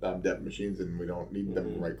need debit machines, and we don't need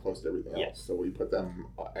them right close to everything else. So we put them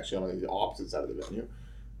actually on the opposite side of the venue.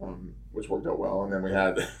 Which worked out well, and then we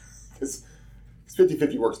had because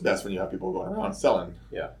 50-50 works best when you have people going around selling.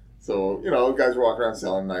 Yeah. So guys were walking around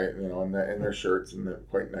selling in their shirts and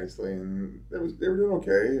quite nicely, and they were doing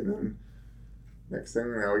okay. And then next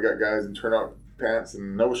thing, now we got guys in turnout pants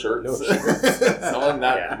and no shirts. Selling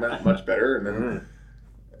that much better,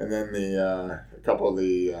 and then a couple of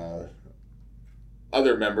the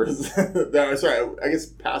other members, I guess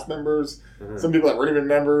past members, some people that weren't even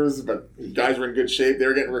members, but guys were in good shape. They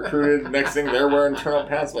were getting recruited. Next thing, they're wearing turnout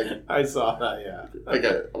pants. Like I saw that, yeah. Like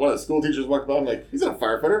one of the school teachers walked by. I'm like, he's not a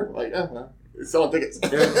firefighter. I'm like, well, he's selling tickets.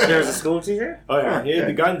 There's a school teacher? Oh yeah, he had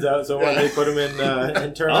the guns out, so when they put him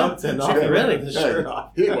in turnouts and off, really? the shirt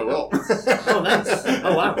off. He went well. Oh, nice.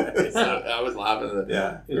 Oh, wow. I was laughing.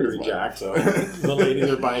 Yeah, he was pretty jacked, so the ladies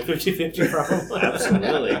are buying 50-50 from him.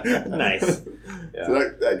 Absolutely. Nice. Yeah. So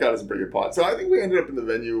that got us a pretty good pot. So I think we ended up in the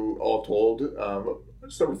venue, all told,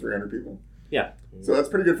 just over 300 people. Yeah. So that's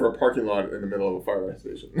pretty good for a parking lot in the middle of a fire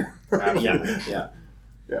station. Yeah.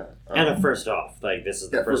 Yeah. And a first off, like this is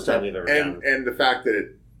the first time we've ever done. And the fact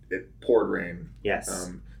that it poured rain.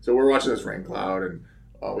 Yes. So we're watching this rain cloud, and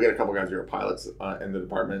we had a couple guys who are pilots in the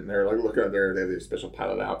department, and they're like looking at they have these special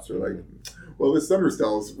pilot apps. They're like, well, this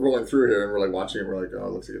thunderstorm is rolling through here, and we're like watching it. We're like, oh,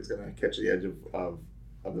 it looks like it's gonna catch the edge of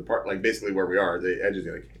the part, like basically where we are. The edge is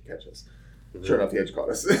gonna catch us. Mm-hmm. Sure enough, the edge caught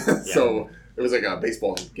us. So it was like a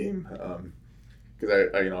baseball game.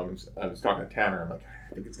 Because I was talking to Tanner. I'm like,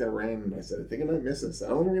 I think it's gonna rain. I said, I think it might miss us. I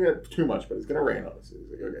don't think we're gonna get too much, but it's gonna rain on us.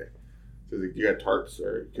 He's like, okay. So he's like, you got tarps,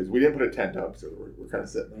 or because we didn't put a tent up, so we're kind of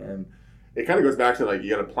sitting there, and it kind of goes back to like you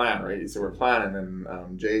got to plan, right? So we're planning, and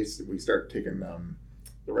we start taking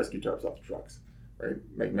the rescue tarps off the trucks, right?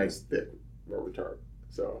 Make nice thick rubber tarp.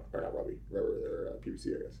 So or not rubber, they're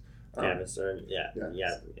PVC, I guess. Canvas or yeah.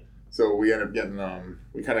 So we ended up getting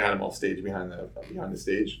we kind of had them all staged behind the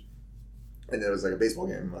stage. And it was like a baseball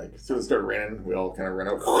game. Like as soon as it started raining, we all kind of ran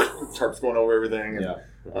out. Tarps going over everything.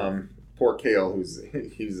 And poor Kale, he's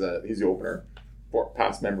the opener,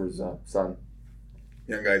 past member's son.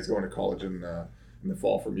 Young guy's going to college in the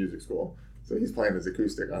fall for music school. So he's playing his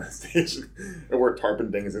acoustic on the stage, and we're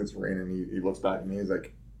tarping things and it's raining. He looks back at me. He's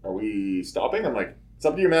like, "Are we stopping?" I'm like, "It's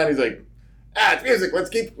up to you, man." He's like, "It's music. Let's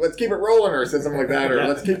keep it rolling," or said something like that, or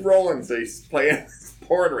 "Let's keep rolling." So he's playing.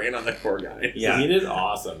 Pouring rain on that poor guy. Yeah, he did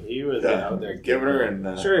awesome. He was out there giving her,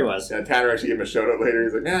 and sure he was. Tanner actually gave him a shout out later.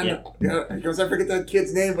 He's like, man, he goes, I forget that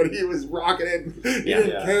kid's name, but he was rocking it. He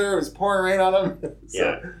didn't care. It was pouring rain on him.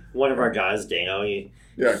 So, one of our guys, Dano,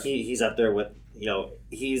 he's up there with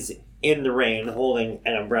he's in the rain holding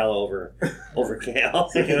an umbrella over Kale.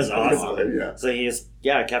 It was awesome. Yeah. So he just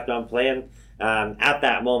kept on playing at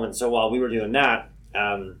that moment. So while we were doing that,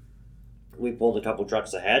 we pulled a couple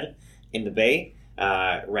trucks ahead in the bay.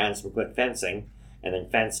 Ran some quick fencing, and then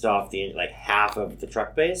fenced off the half of the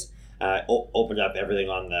truck bays. Opened up everything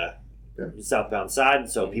on the southbound side,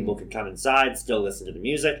 so people could come inside, still listen to the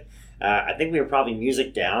music. I think we were probably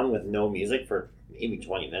music down with no music for maybe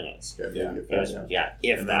 20 minutes. If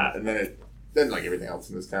that. And then like everything else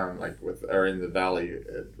in this town, in the valley,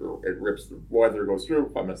 it rips. The weather goes through.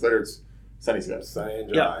 5 minutes later, it's sunny skies. Sunny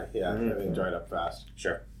and dry. Everything dried up fast.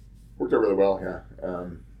 Sure. Worked out really well.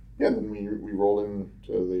 And then we rolled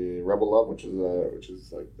into the Rebel Love, which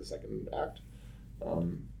is like the second act.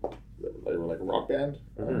 They were like a rock band.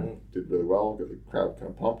 Did really well. Got the crowd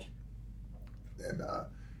kind of pumped. And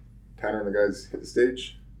Tanner and the guys hit the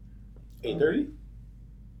stage. 8:30.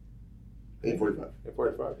 8:45.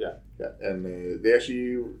 8:45. Yeah. Yeah, and they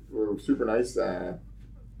actually were super nice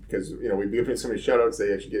because we gave so many shout outs.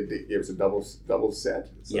 They actually gave us a double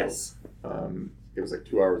set. So, yes. It was like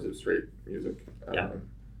 2 hours of straight music.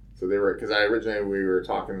 So they were, because we were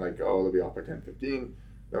talking like, they'll be off by 10:15.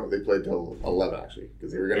 No, they played till 11 actually,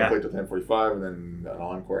 because they were going to play till 10:45, and then an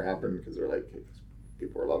encore happened because they're like,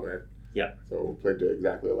 people were loving it. Yeah. So we played to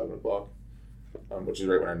exactly 11 o'clock, which is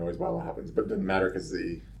right when our noise battle happens. But it didn't matter because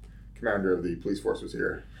the commander of the police force was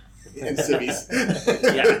here in civvies.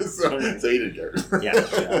 So he didn't care.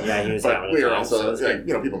 He was. But we were also,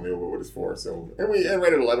 people knew what it was for. So and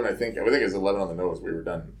right at 11, I think it was 11 on the nose. We were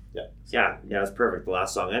done. It was perfect. The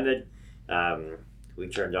last song ended. We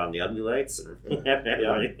turned on the ugly lights. And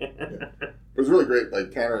It was really great.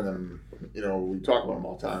 Like Tanner and them, we talk about them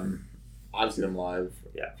all the time. I've seen them live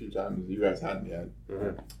a few times. You guys hadn't yet.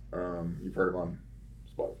 Mm-hmm. You've heard them on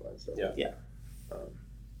Spotify and stuff.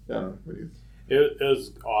 It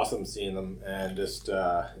was awesome seeing them, and just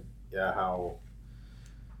how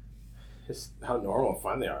normal and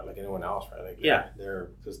fun they are, like anyone else, right? They're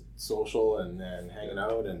just social and hanging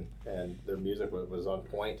out, and their music was on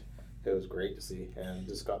point. It was great to see, and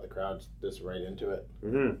just got the crowd just right into it.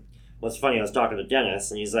 Mm-hmm. Well, it's funny. I was talking to Dennis,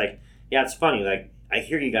 and he's like, "Yeah, it's funny. Like I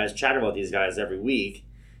hear you guys chat about these guys every week."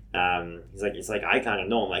 He's like, "It's like I kind of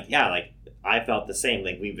know." I'm like, "Yeah, like I felt the same.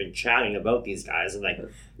 Like we've been chatting about these guys, and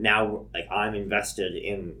now I'm invested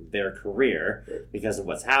in their career because of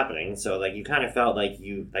what's happening. So you kind of felt like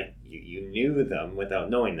you knew them without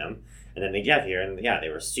knowing them, and then they get here, and they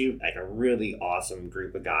were a really awesome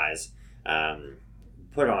group of guys.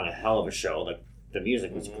 Put on a hell of a show. Like the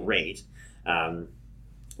music was great. And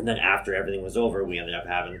then after everything was over, we ended up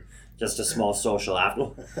having just a small social after.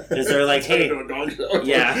 Because they're like, hey, a dog show.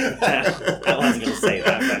 Yeah, I wasn't gonna say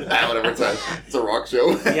that, but whatever. It's a rock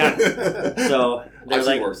show. So they're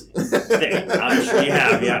like, I'm sure you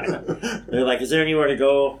have. Yeah, they're like, is there anywhere to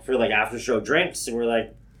go for after show drinks? And we're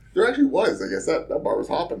like, there actually was. I guess that bar was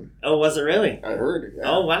hopping. Oh, was it really? I heard. Yeah.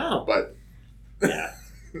 Oh wow. But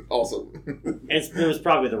also. It was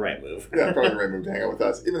probably the right move. Yeah, probably the right move to hang out with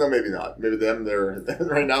us. Even though maybe not. Maybe they're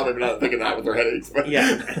right now maybe not thinking that with their headaches. But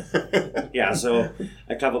Yeah, so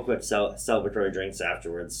a couple quick celebratory drinks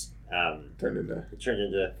afterwards. Turned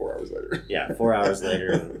into 4 hours later. Yeah, 4 hours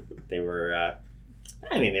later, and they were.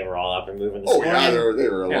 They were all up and moving. This Oh morning. yeah, they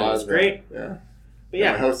were alive. Yeah, it was great. Yeah. But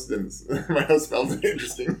yeah. My house didn't. My house smelled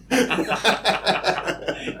interesting. Yeah,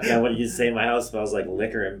 what did you say? My house smells like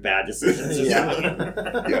liquor and bad decisions. Yeah.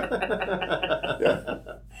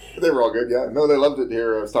 They were all good. Yeah. No, they loved it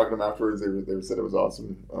here. I was talking to them afterwards. They said it was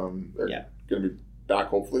awesome. They're going to be back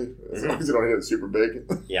hopefully as long as they don't hit it super big.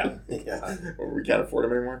 Yeah. Or we can't afford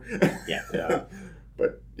them anymore. Yeah.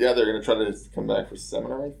 But yeah, they're going to try to come back for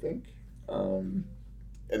seminar, I think.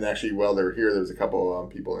 And actually, while they were here, there was a couple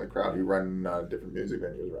people in the crowd who run different music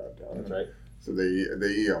venues around town. That's right. So they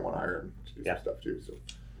want to hire them to do some stuff too. So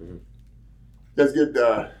that's good.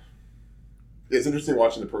 It's interesting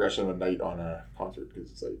watching the progression of a night on a concert because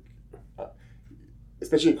it's like,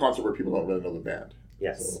 especially a concert where people don't really know the band.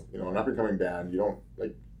 Yes. So, an up and coming band, you don't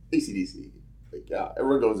like AC/DC. Like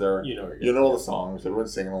everyone goes there. You know all the songs.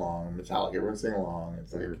 Everyone's singing along. Metallica. Everyone's singing along.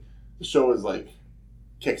 It's like the show is like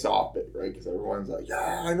kicks off big, right? Because everyone's like,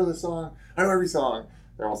 yeah, I know the song. I know every song.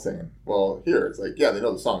 They're all singing. Well, here it's like, yeah, they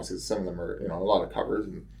know the songs because some of them are, a lot of covers,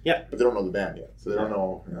 but they don't know the band yet, so they don't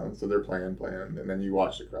know, so they're playing, and then you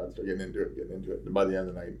watch the crowd start getting into it, and by the end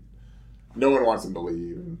of the night, no one wants them to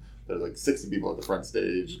leave. And there's like 60 people at the front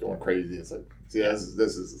stage going crazy. It's like, this is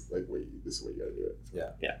like, this is what you got to do it.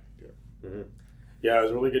 Yeah. Yeah, it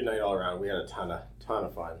was a really good night all around. We had a ton of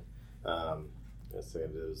fun. It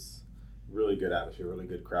was really good atmosphere, really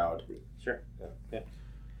good crowd. Sure. Yeah.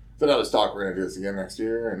 So now let's talk. We're gonna do this again next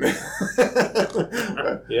year, and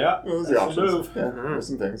yeah, those are the options. Move. Yeah, there's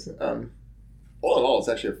some things. All in all, it's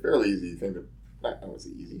actually a fairly easy thing to. I wouldn't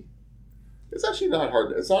say easy. It's actually not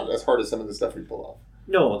hard. It's not as hard as some of the stuff we pull off.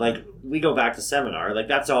 No, like we go back to seminar. Like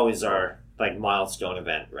that's always our milestone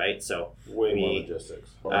event, right? So way more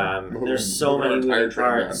logistics. There's so many moving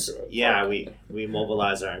parts. Yeah, we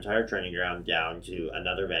mobilize our entire training ground down to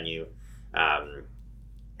another venue.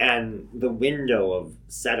 And the window of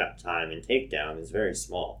setup time and takedown is very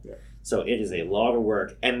small. Yeah. So it is a lot of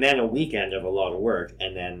work, and then a weekend of a lot of work,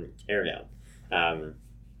 and then teardown.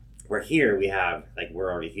 Where here we have,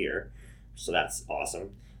 we're already here, so that's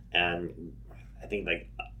awesome. And I think,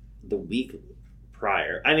 the week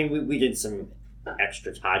prior, we did some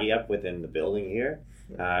extra tidy up within the building here,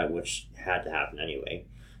 which had to happen anyway.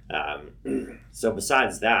 So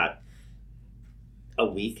besides that, a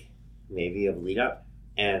week maybe of lead up,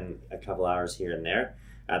 and a couple hours here and there.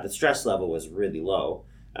 The stress level was really low.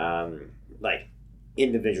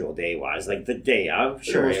 Individual day wise, the day of,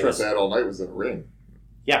 sure. The stress I had all night was in the ring.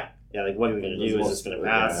 Yeah, what are we going to do? Is this going to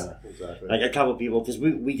pass? Yeah, exactly. A couple people, because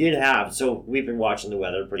we did have, so we've been watching the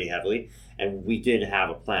weather pretty heavily, and we did have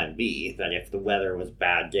a plan B that if the weather was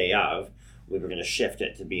bad day of, we were going to shift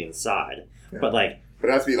it to be inside. Yeah. But But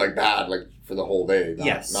it has to be bad, for the whole day.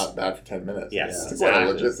 Not bad for 10 minutes. Yes, It's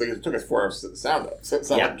exactly. it took us 4 hours to set the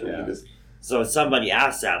sound up. So somebody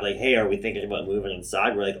asked that, hey, are we thinking about moving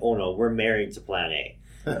inside? We're like, oh no, we're married to plan A.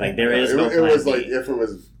 There is no plan B. It was B. if it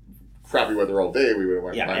was crappy weather all day, we would have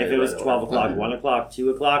went plan A. If it was 12 o'clock, 1 o'clock, 2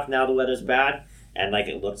 o'clock, now the weather's bad, and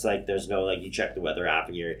it looks like there's no, you check the weather app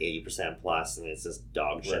and you're 80% plus and it's just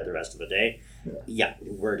dog shit the rest of the day. Yeah,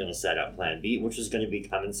 we're going to set up plan B, which is going to be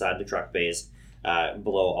come inside the truck bays,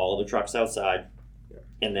 below all of the trucks outside,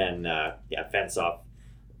 and then fence off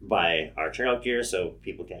by our turnout gear so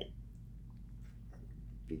people can't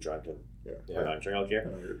be drunk and put on turnout gear.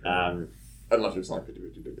 Unless you're selling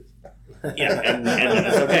 50-50 tickets. And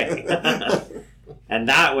it's okay. And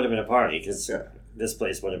that would have been a party because this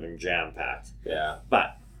place would have been jam packed. Yeah.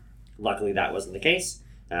 But luckily that wasn't the case.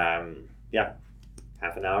 Half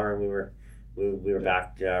an hour and we were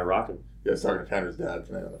back rocking. Yeah, I was talking to Tanner's dad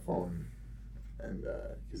tonight on the phone, and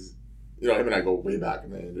because him and I go way back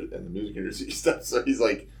in the music industry stuff. So he's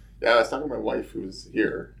like, I was talking to my wife who was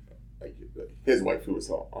here, his wife who was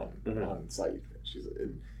on site.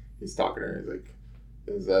 He's talking to her. He's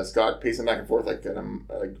like, is Scott pacing back and forth and I'm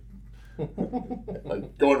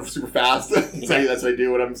going super fast? That's what I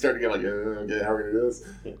do when I'm starting to get okay, how are we gonna do this?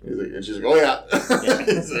 He's like, and she's like, oh yeah,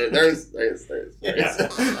 there's.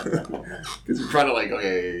 Because you're trying to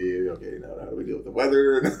okay, now how do we deal with the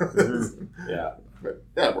weather? Yeah, but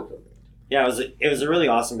it worked out. Yeah, it was a really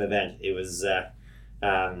awesome event. It was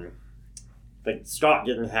Scott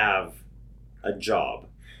didn't have a job.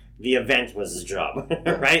 The event was his job,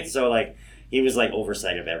 right? So he was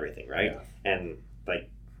oversight of everything, right? Yeah. And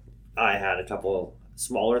I had a couple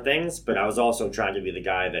smaller things, but I was also trying to be the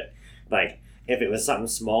guy that if it was something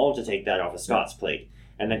small, to take that off of Scott's plate.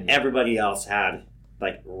 And then everybody else had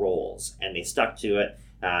like roles, and they stuck to it.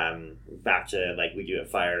 Back to like we do at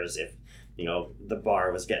fires, if the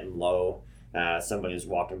bar was getting low, somebody was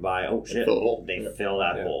walking by, oh shit, they fill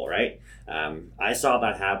that hole, right? I saw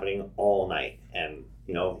that happening all night, and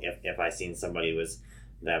if I seen somebody was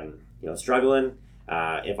struggling,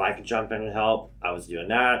 if I could jump in and help, I was doing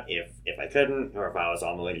that. If I couldn't, or if I was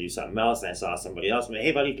on the way to do something else and I saw somebody else,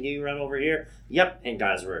 hey buddy, can you run over here? Yep. And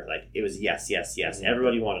guys were like, it was yes.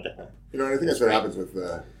 Everybody wanted to help. And I think that's what happens with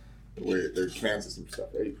the way their command system stuff,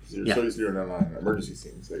 right? Because you're so used to doing it on emergency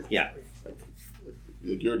scenes. Like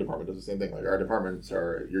your department does the same thing. Like our departments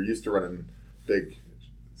you're used to running big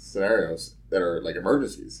scenarios that are like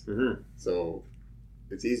emergencies. Mm-hmm. So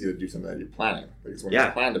it's easy to do something that you're planning. Like it's one of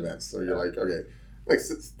those planned events. So you're like, okay, like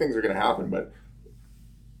things are going to happen, but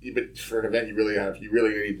for an event, you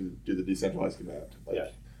really need to do the decentralized command.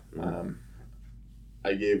 Like,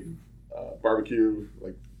 I gave barbecue,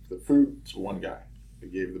 like the food, to one guy. I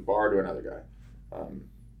gave the bar to another guy,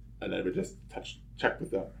 and I would just check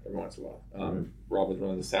with them every once in a while. Rob was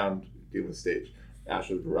running the sound, dealing with the stage. Ash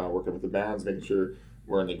was working with the bands, making sure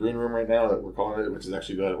we're in the green room right now, that we're calling it, which is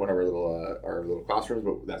actually one of our little classrooms,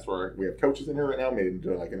 but that's where we have coaches in here right now, made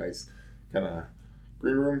into like a nice kind of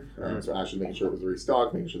green room. So Ash was making sure it was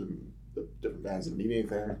restocked, making sure the different bands didn't need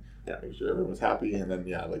anything, making sure everyone was happy, and then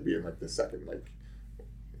like being like the second, like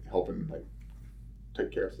helping like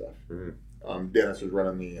take care of stuff. Dennis was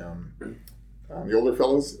running the older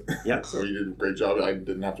fellows. Yeah. So he did a great job. I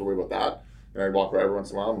didn't have to worry about that. And I'd walk by every once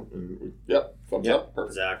in a while and thumbs up.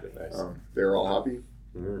 Perfect. Exactly. Nice. They were all happy.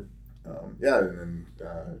 Mm-hmm. And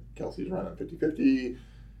then Kelsey's running 50-50. It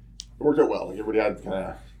worked out well. Like everybody had kind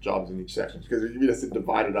of jobs in each section because we just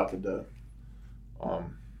divided up into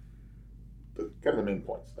the kind of the main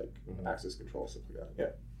points, like access control, stuff like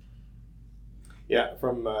that. Yeah,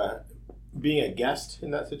 from being a guest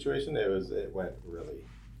in that situation, it went really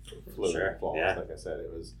fluid and flawless. Yeah. Like I said,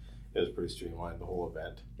 it was pretty streamlined, the whole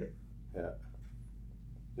event.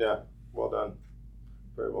 Yeah. Well done.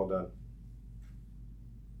 Very well done.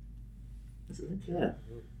 Yeah.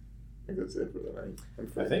 I think that's it for the night. I'm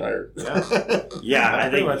pretty think, tired. Yeah, that I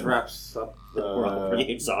pretty think much wraps up we're all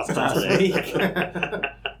pretty exhausted last today.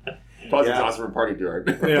 Plus, it's awesome for party too hard.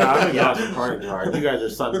 I'm exhausted partying too hard. You guys are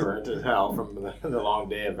sunburnt as hell from the long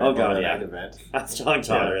day event. Oh god, night event. That's John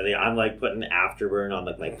really. I'm like putting afterburn on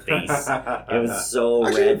the face. It was so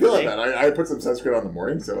Actually, red. I feel like that. I put some sunscreen on in the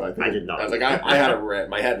morning, so I think I did not. I had a red.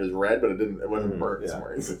 My head was red, but it wasn't burnt this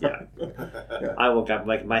morning. So. Yeah. I woke up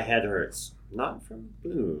like my head hurts, not from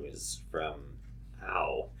booze, from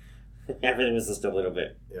everything was just a little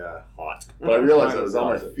bit hot. But I realized I was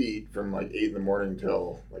on my feet from like 8 in the morning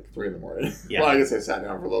till like 3 in the morning. Yeah. Well, I guess I sat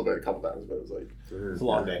down for a little bit, a couple times, but it was like it's a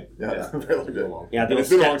long day. It's a very long day. Yeah, the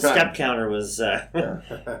step counter was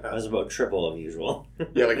was about triple of usual.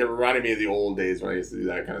 Yeah, like it reminded me of the old days when I used to do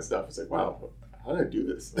that kind of stuff. It's like, wow, how did I do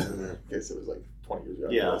this? I guess it was like 20 years ago.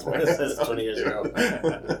 Yeah, that's 20 years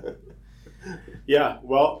ago. Yeah,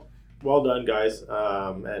 well done, guys,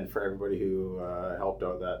 and for everybody who helped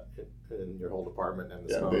out that in your whole department and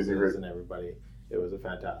the spouses and everybody. It was a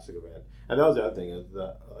fantastic event, and that was the other thing is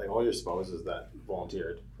that like all your spouses that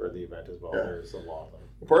volunteered for the event as well. There's a lot of them.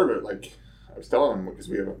 Part of it, like I was telling them, because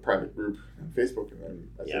we have a private group on Facebook, and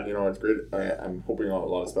I said, it's great. I'm hoping a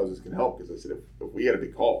lot of spouses can help, because I said if we had a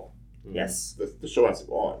big call, yes, the show has to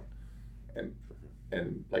go on,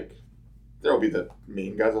 and like there will be the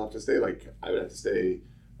main guys will have to stay. Like I would have to stay.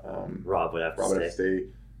 Rob would have to stay,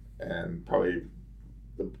 and probably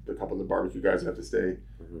the couple of the barbecue guys would have to stay.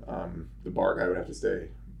 The bar guy would have to stay,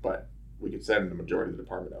 but we could send the majority of the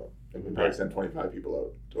department out, and we'd probably send 25 people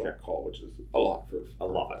out to a call, which is a lot for a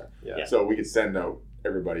lot. Yeah. So we could send out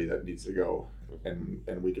everybody that needs to go, and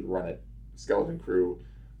we could run it skeleton crew,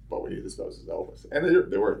 but we need the spouses to help us,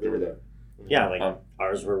 and they were there. Yeah, like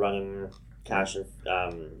ours were running cash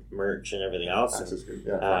and merch and everything else.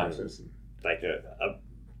 Access, like a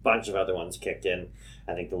bunch of other ones kicked in.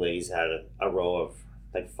 I think the ladies had a row of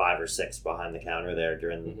like 5 or 6 behind the counter there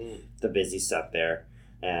during the busy stuff there,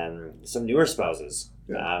 and some newer spouses,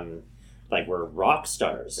 like were rock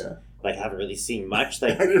stars. Yeah. Like haven't really seen much.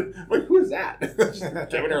 Like who is that?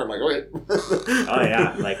 Came in there, I'm like, okay. Oh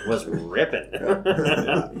yeah, like was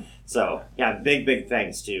ripping. So yeah, big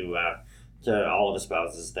thanks to all of the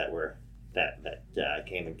spouses that were that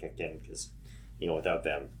came and kicked in, because without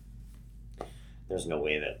them, there's no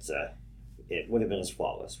way that it would have been as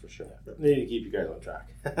flawless for sure. They need to keep you guys on track.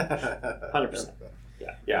 100%.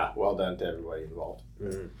 Yeah. Well done to everybody involved.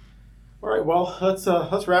 All right. Well,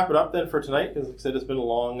 let's wrap it up then for tonight, because like I said, it's been a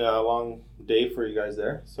long day for you guys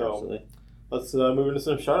there. So, let's move into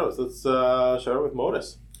some shoutouts. Let's shout out with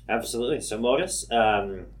Modus. Absolutely. So Modus,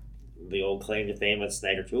 the old claim to fame with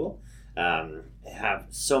Snyder Tool, have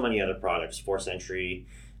so many other products. Force entry,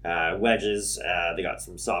 wedges. They got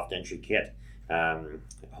some soft entry kit,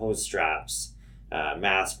 hose straps,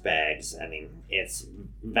 mask bags. I mean, it's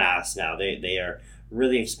vast now. They are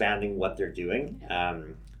really expanding what they're doing.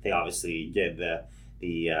 They obviously did the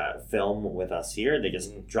film with us here. They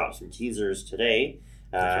just dropped some teasers today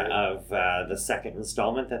of the second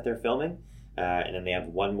installment that they're filming. And then they have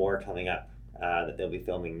one more coming up that they'll be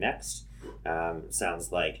filming next.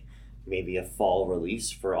 Sounds like maybe a fall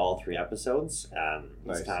release for all 3 episodes.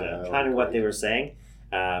 It's kind of what they were saying.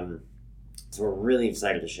 So we're really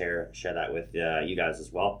excited to share that with you guys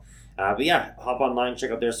as well. But yeah, hop online,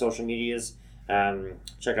 check out their social medias,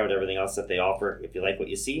 check out everything else that they offer. If you like what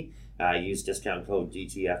you see, use discount code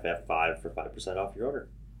DTFF5 for 5% off your order.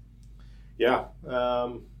 Yeah.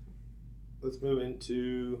 Let's move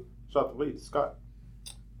into Stop the Bleed. Scott.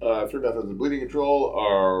 3 methods of bleeding control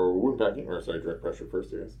are wound packing, direct pressure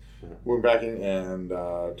first, I guess. Wound packing and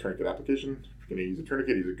tourniquet application. If you're going to use a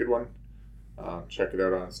tourniquet, use a good one. Check it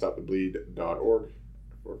out on stopthebleed.org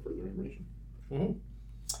for further information.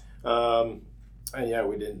 And yeah,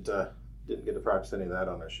 we didn't get to practice any of that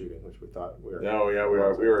on our shooting, which we thought we were. No, yeah, we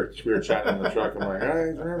were chatting in the truck. I'm like, hey,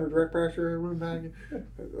 remember direct pressure, wound packing?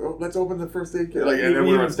 Oh, let's open the first aid kit. And then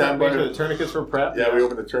we were on standby. The tourniquets for prep. Yeah, we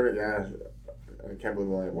opened the tourniquet. Yeah, I can't believe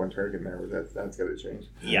we only have one tourniquet in there, but that's got to change.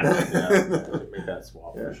 Yeah. Make that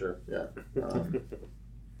swap for sure. Yeah.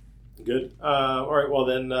 Good. All right. Well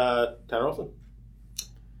then, Tanner Olsen.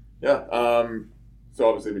 Yeah. So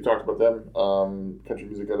obviously we talked about them. Country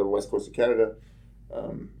music out of the west coast of Canada.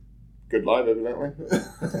 Good live, evidently.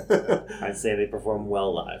 I'd say they perform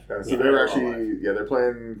well live. So they're actually, they're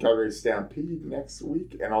playing Calgary Stampede next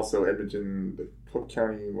week, and also Edmonton, the Cook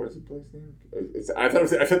County. What is the place name? I thought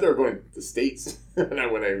they were going to the States.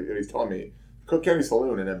 when he's telling me Cook County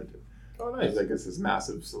Saloon in Edmonton. Oh, nice. It's like it's this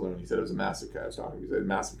massive saloon. He said it was a massive. I was talking. He said a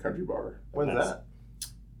massive country bar. When's that?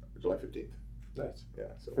 July 15th. Nice.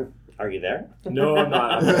 Yeah. So. Are you there? No, I'm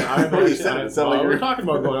not. We're talking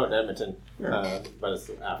about going out to Edmonton, but it's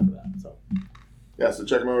after that. So. Yeah, so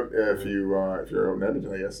check them out if you're out in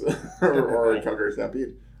Edmonton, I guess, or Calgary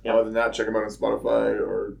Stampede. Yep. Other than that, check them out on Spotify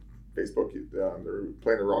or Facebook. They're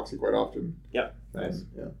playing the Roxy quite often. Yep. Nice.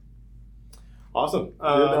 Yeah. Awesome. Do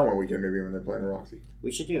that one weekend maybe when they're playing the Roxy.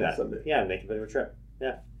 We should do that. Sunday. Yeah, make a bit of a trip.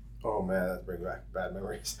 Yeah. Oh man, that brings back bad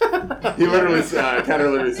memories. He literally,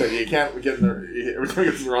 Tanner literally said, "You can't get in there. Every time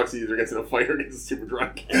he gets in the Roxy, either gets in a fight or gets super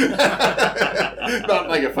drunk." Not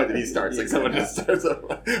like a fight that he starts. Like someone just starts up,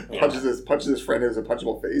 punches his friend who's a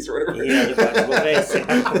punchable face or whatever. Yeah, the punchable face.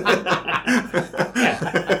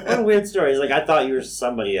 What a weird story. He's like, I thought you were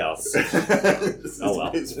somebody else. Oh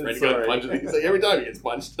well. His friend got punched. He's like, every time he gets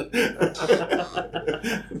punched.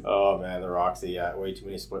 Oh man, the Roxy. Yeah, way too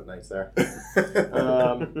many split nights there.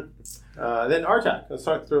 Then RTAC. Let's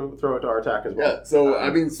throw it to RTAC as well. Yeah, so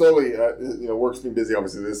I mean, slowly, work's been busy.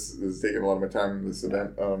 Obviously, this is taking a lot of my time. This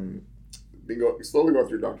event, slowly going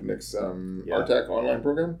through Dr. Nick's RTAC online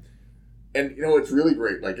program, and it's really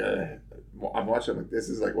great. Like I'm watching, like this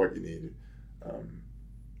is like what you need.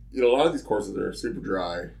 A lot of these courses are super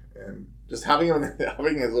dry, and just having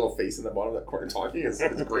his little face in the bottom of that corner talking is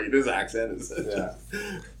great. His accent is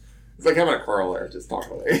it's like having a Carl there just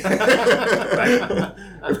talking like if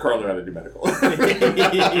Carl knew how to do medical.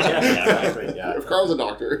 Exactly. Yeah. If Carl's a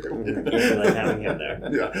doctor. Like having him there.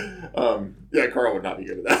 Yeah, Carl would not be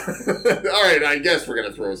good at that. All right, I guess we're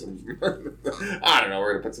gonna throw some. I don't know.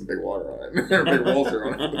 We're gonna put some big water on it, or big Walter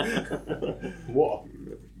on it. Whoa.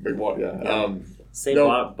 Big water, yeah. Say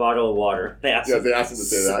bottle of water. They asked him to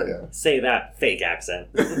say that. Yeah. Say that fake accent.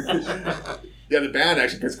 Yeah, the band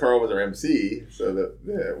actually, because Carl was our MC, so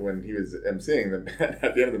that when he was MCing, the band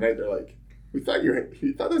at the end of the night, they're like, "We thought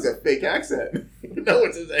that was a fake accent." No,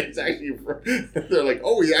 it's actually. They're like,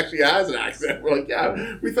 "Oh, he actually has an accent." We're like,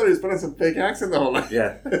 "Yeah, we thought he was putting on some fake accent the whole night."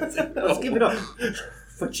 Yeah, let's give it up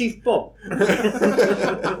for Chief Bob.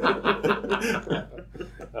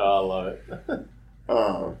 Oh, I love it.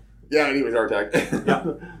 Yeah, and he was RTAC.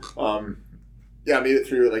 Yeah, I made it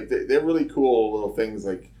through. Like they have really cool little things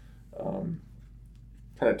like.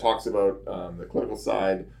 Kind of talks about the clinical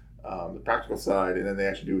side, the practical side, and then they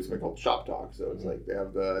actually do something called shop talk. So it's like they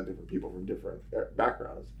have the different people from different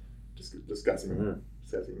backgrounds discussing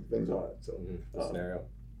things on it. So scenario.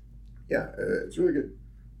 Yeah, it's really good.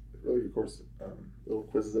 Really good course. Little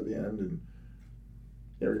quizzes at the end, and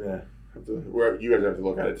we're gonna where you guys have to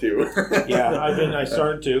look at it too. Yeah, I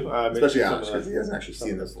started to. Especially Alex, because he hasn't actually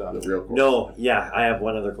seen the real course. No, yeah, I have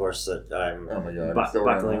one other course that I'm Oh my god, still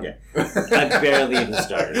buckling it. I barely even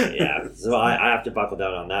started. Yeah, so I have to buckle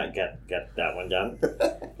down on that. Get that one done.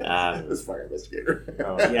 This fire investigator.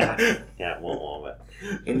 Oh, Yeah, won't but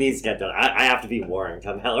it needs to get done. I have to be warned,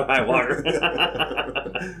 come hell or high water.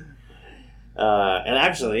 And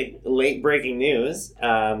actually, late breaking news,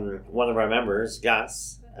 one of our members,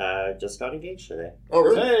 Gus, just got engaged today. Oh,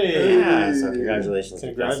 really? Hey! Yeah, so congratulations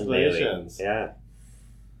to Gus and Bailey. Congratulations. Yeah.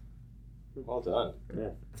 Well done.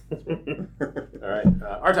 Yeah. All right.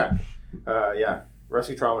 RTAC. Yeah.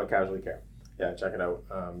 Rescue Trauma and Casualty Care. Yeah, check it out.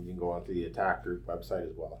 You can go onto the ATTAC group website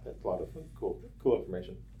as well. It's a lot of cool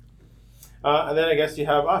information. And then I guess you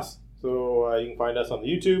have us. So you can find us on the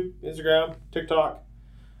YouTube, Instagram, TikTok.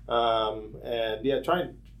 And yeah, try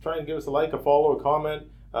and give us a like, a follow, a comment.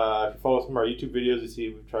 If you follow some of our YouTube videos, you see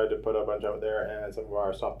we've tried to put a bunch out there and some of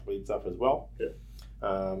our soft bleed stuff as well. Yeah.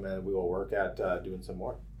 And we will work at doing some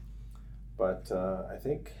more. But I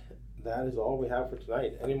think that is all we have for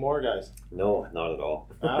tonight. Any more, guys? No, not at all.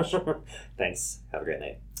 Ash? Thanks. Have a great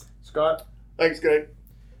night. Scott? Thanks, guys.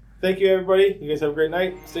 Thank you, everybody. You guys have a great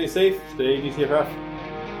night. Stay safe. Stay DCFF.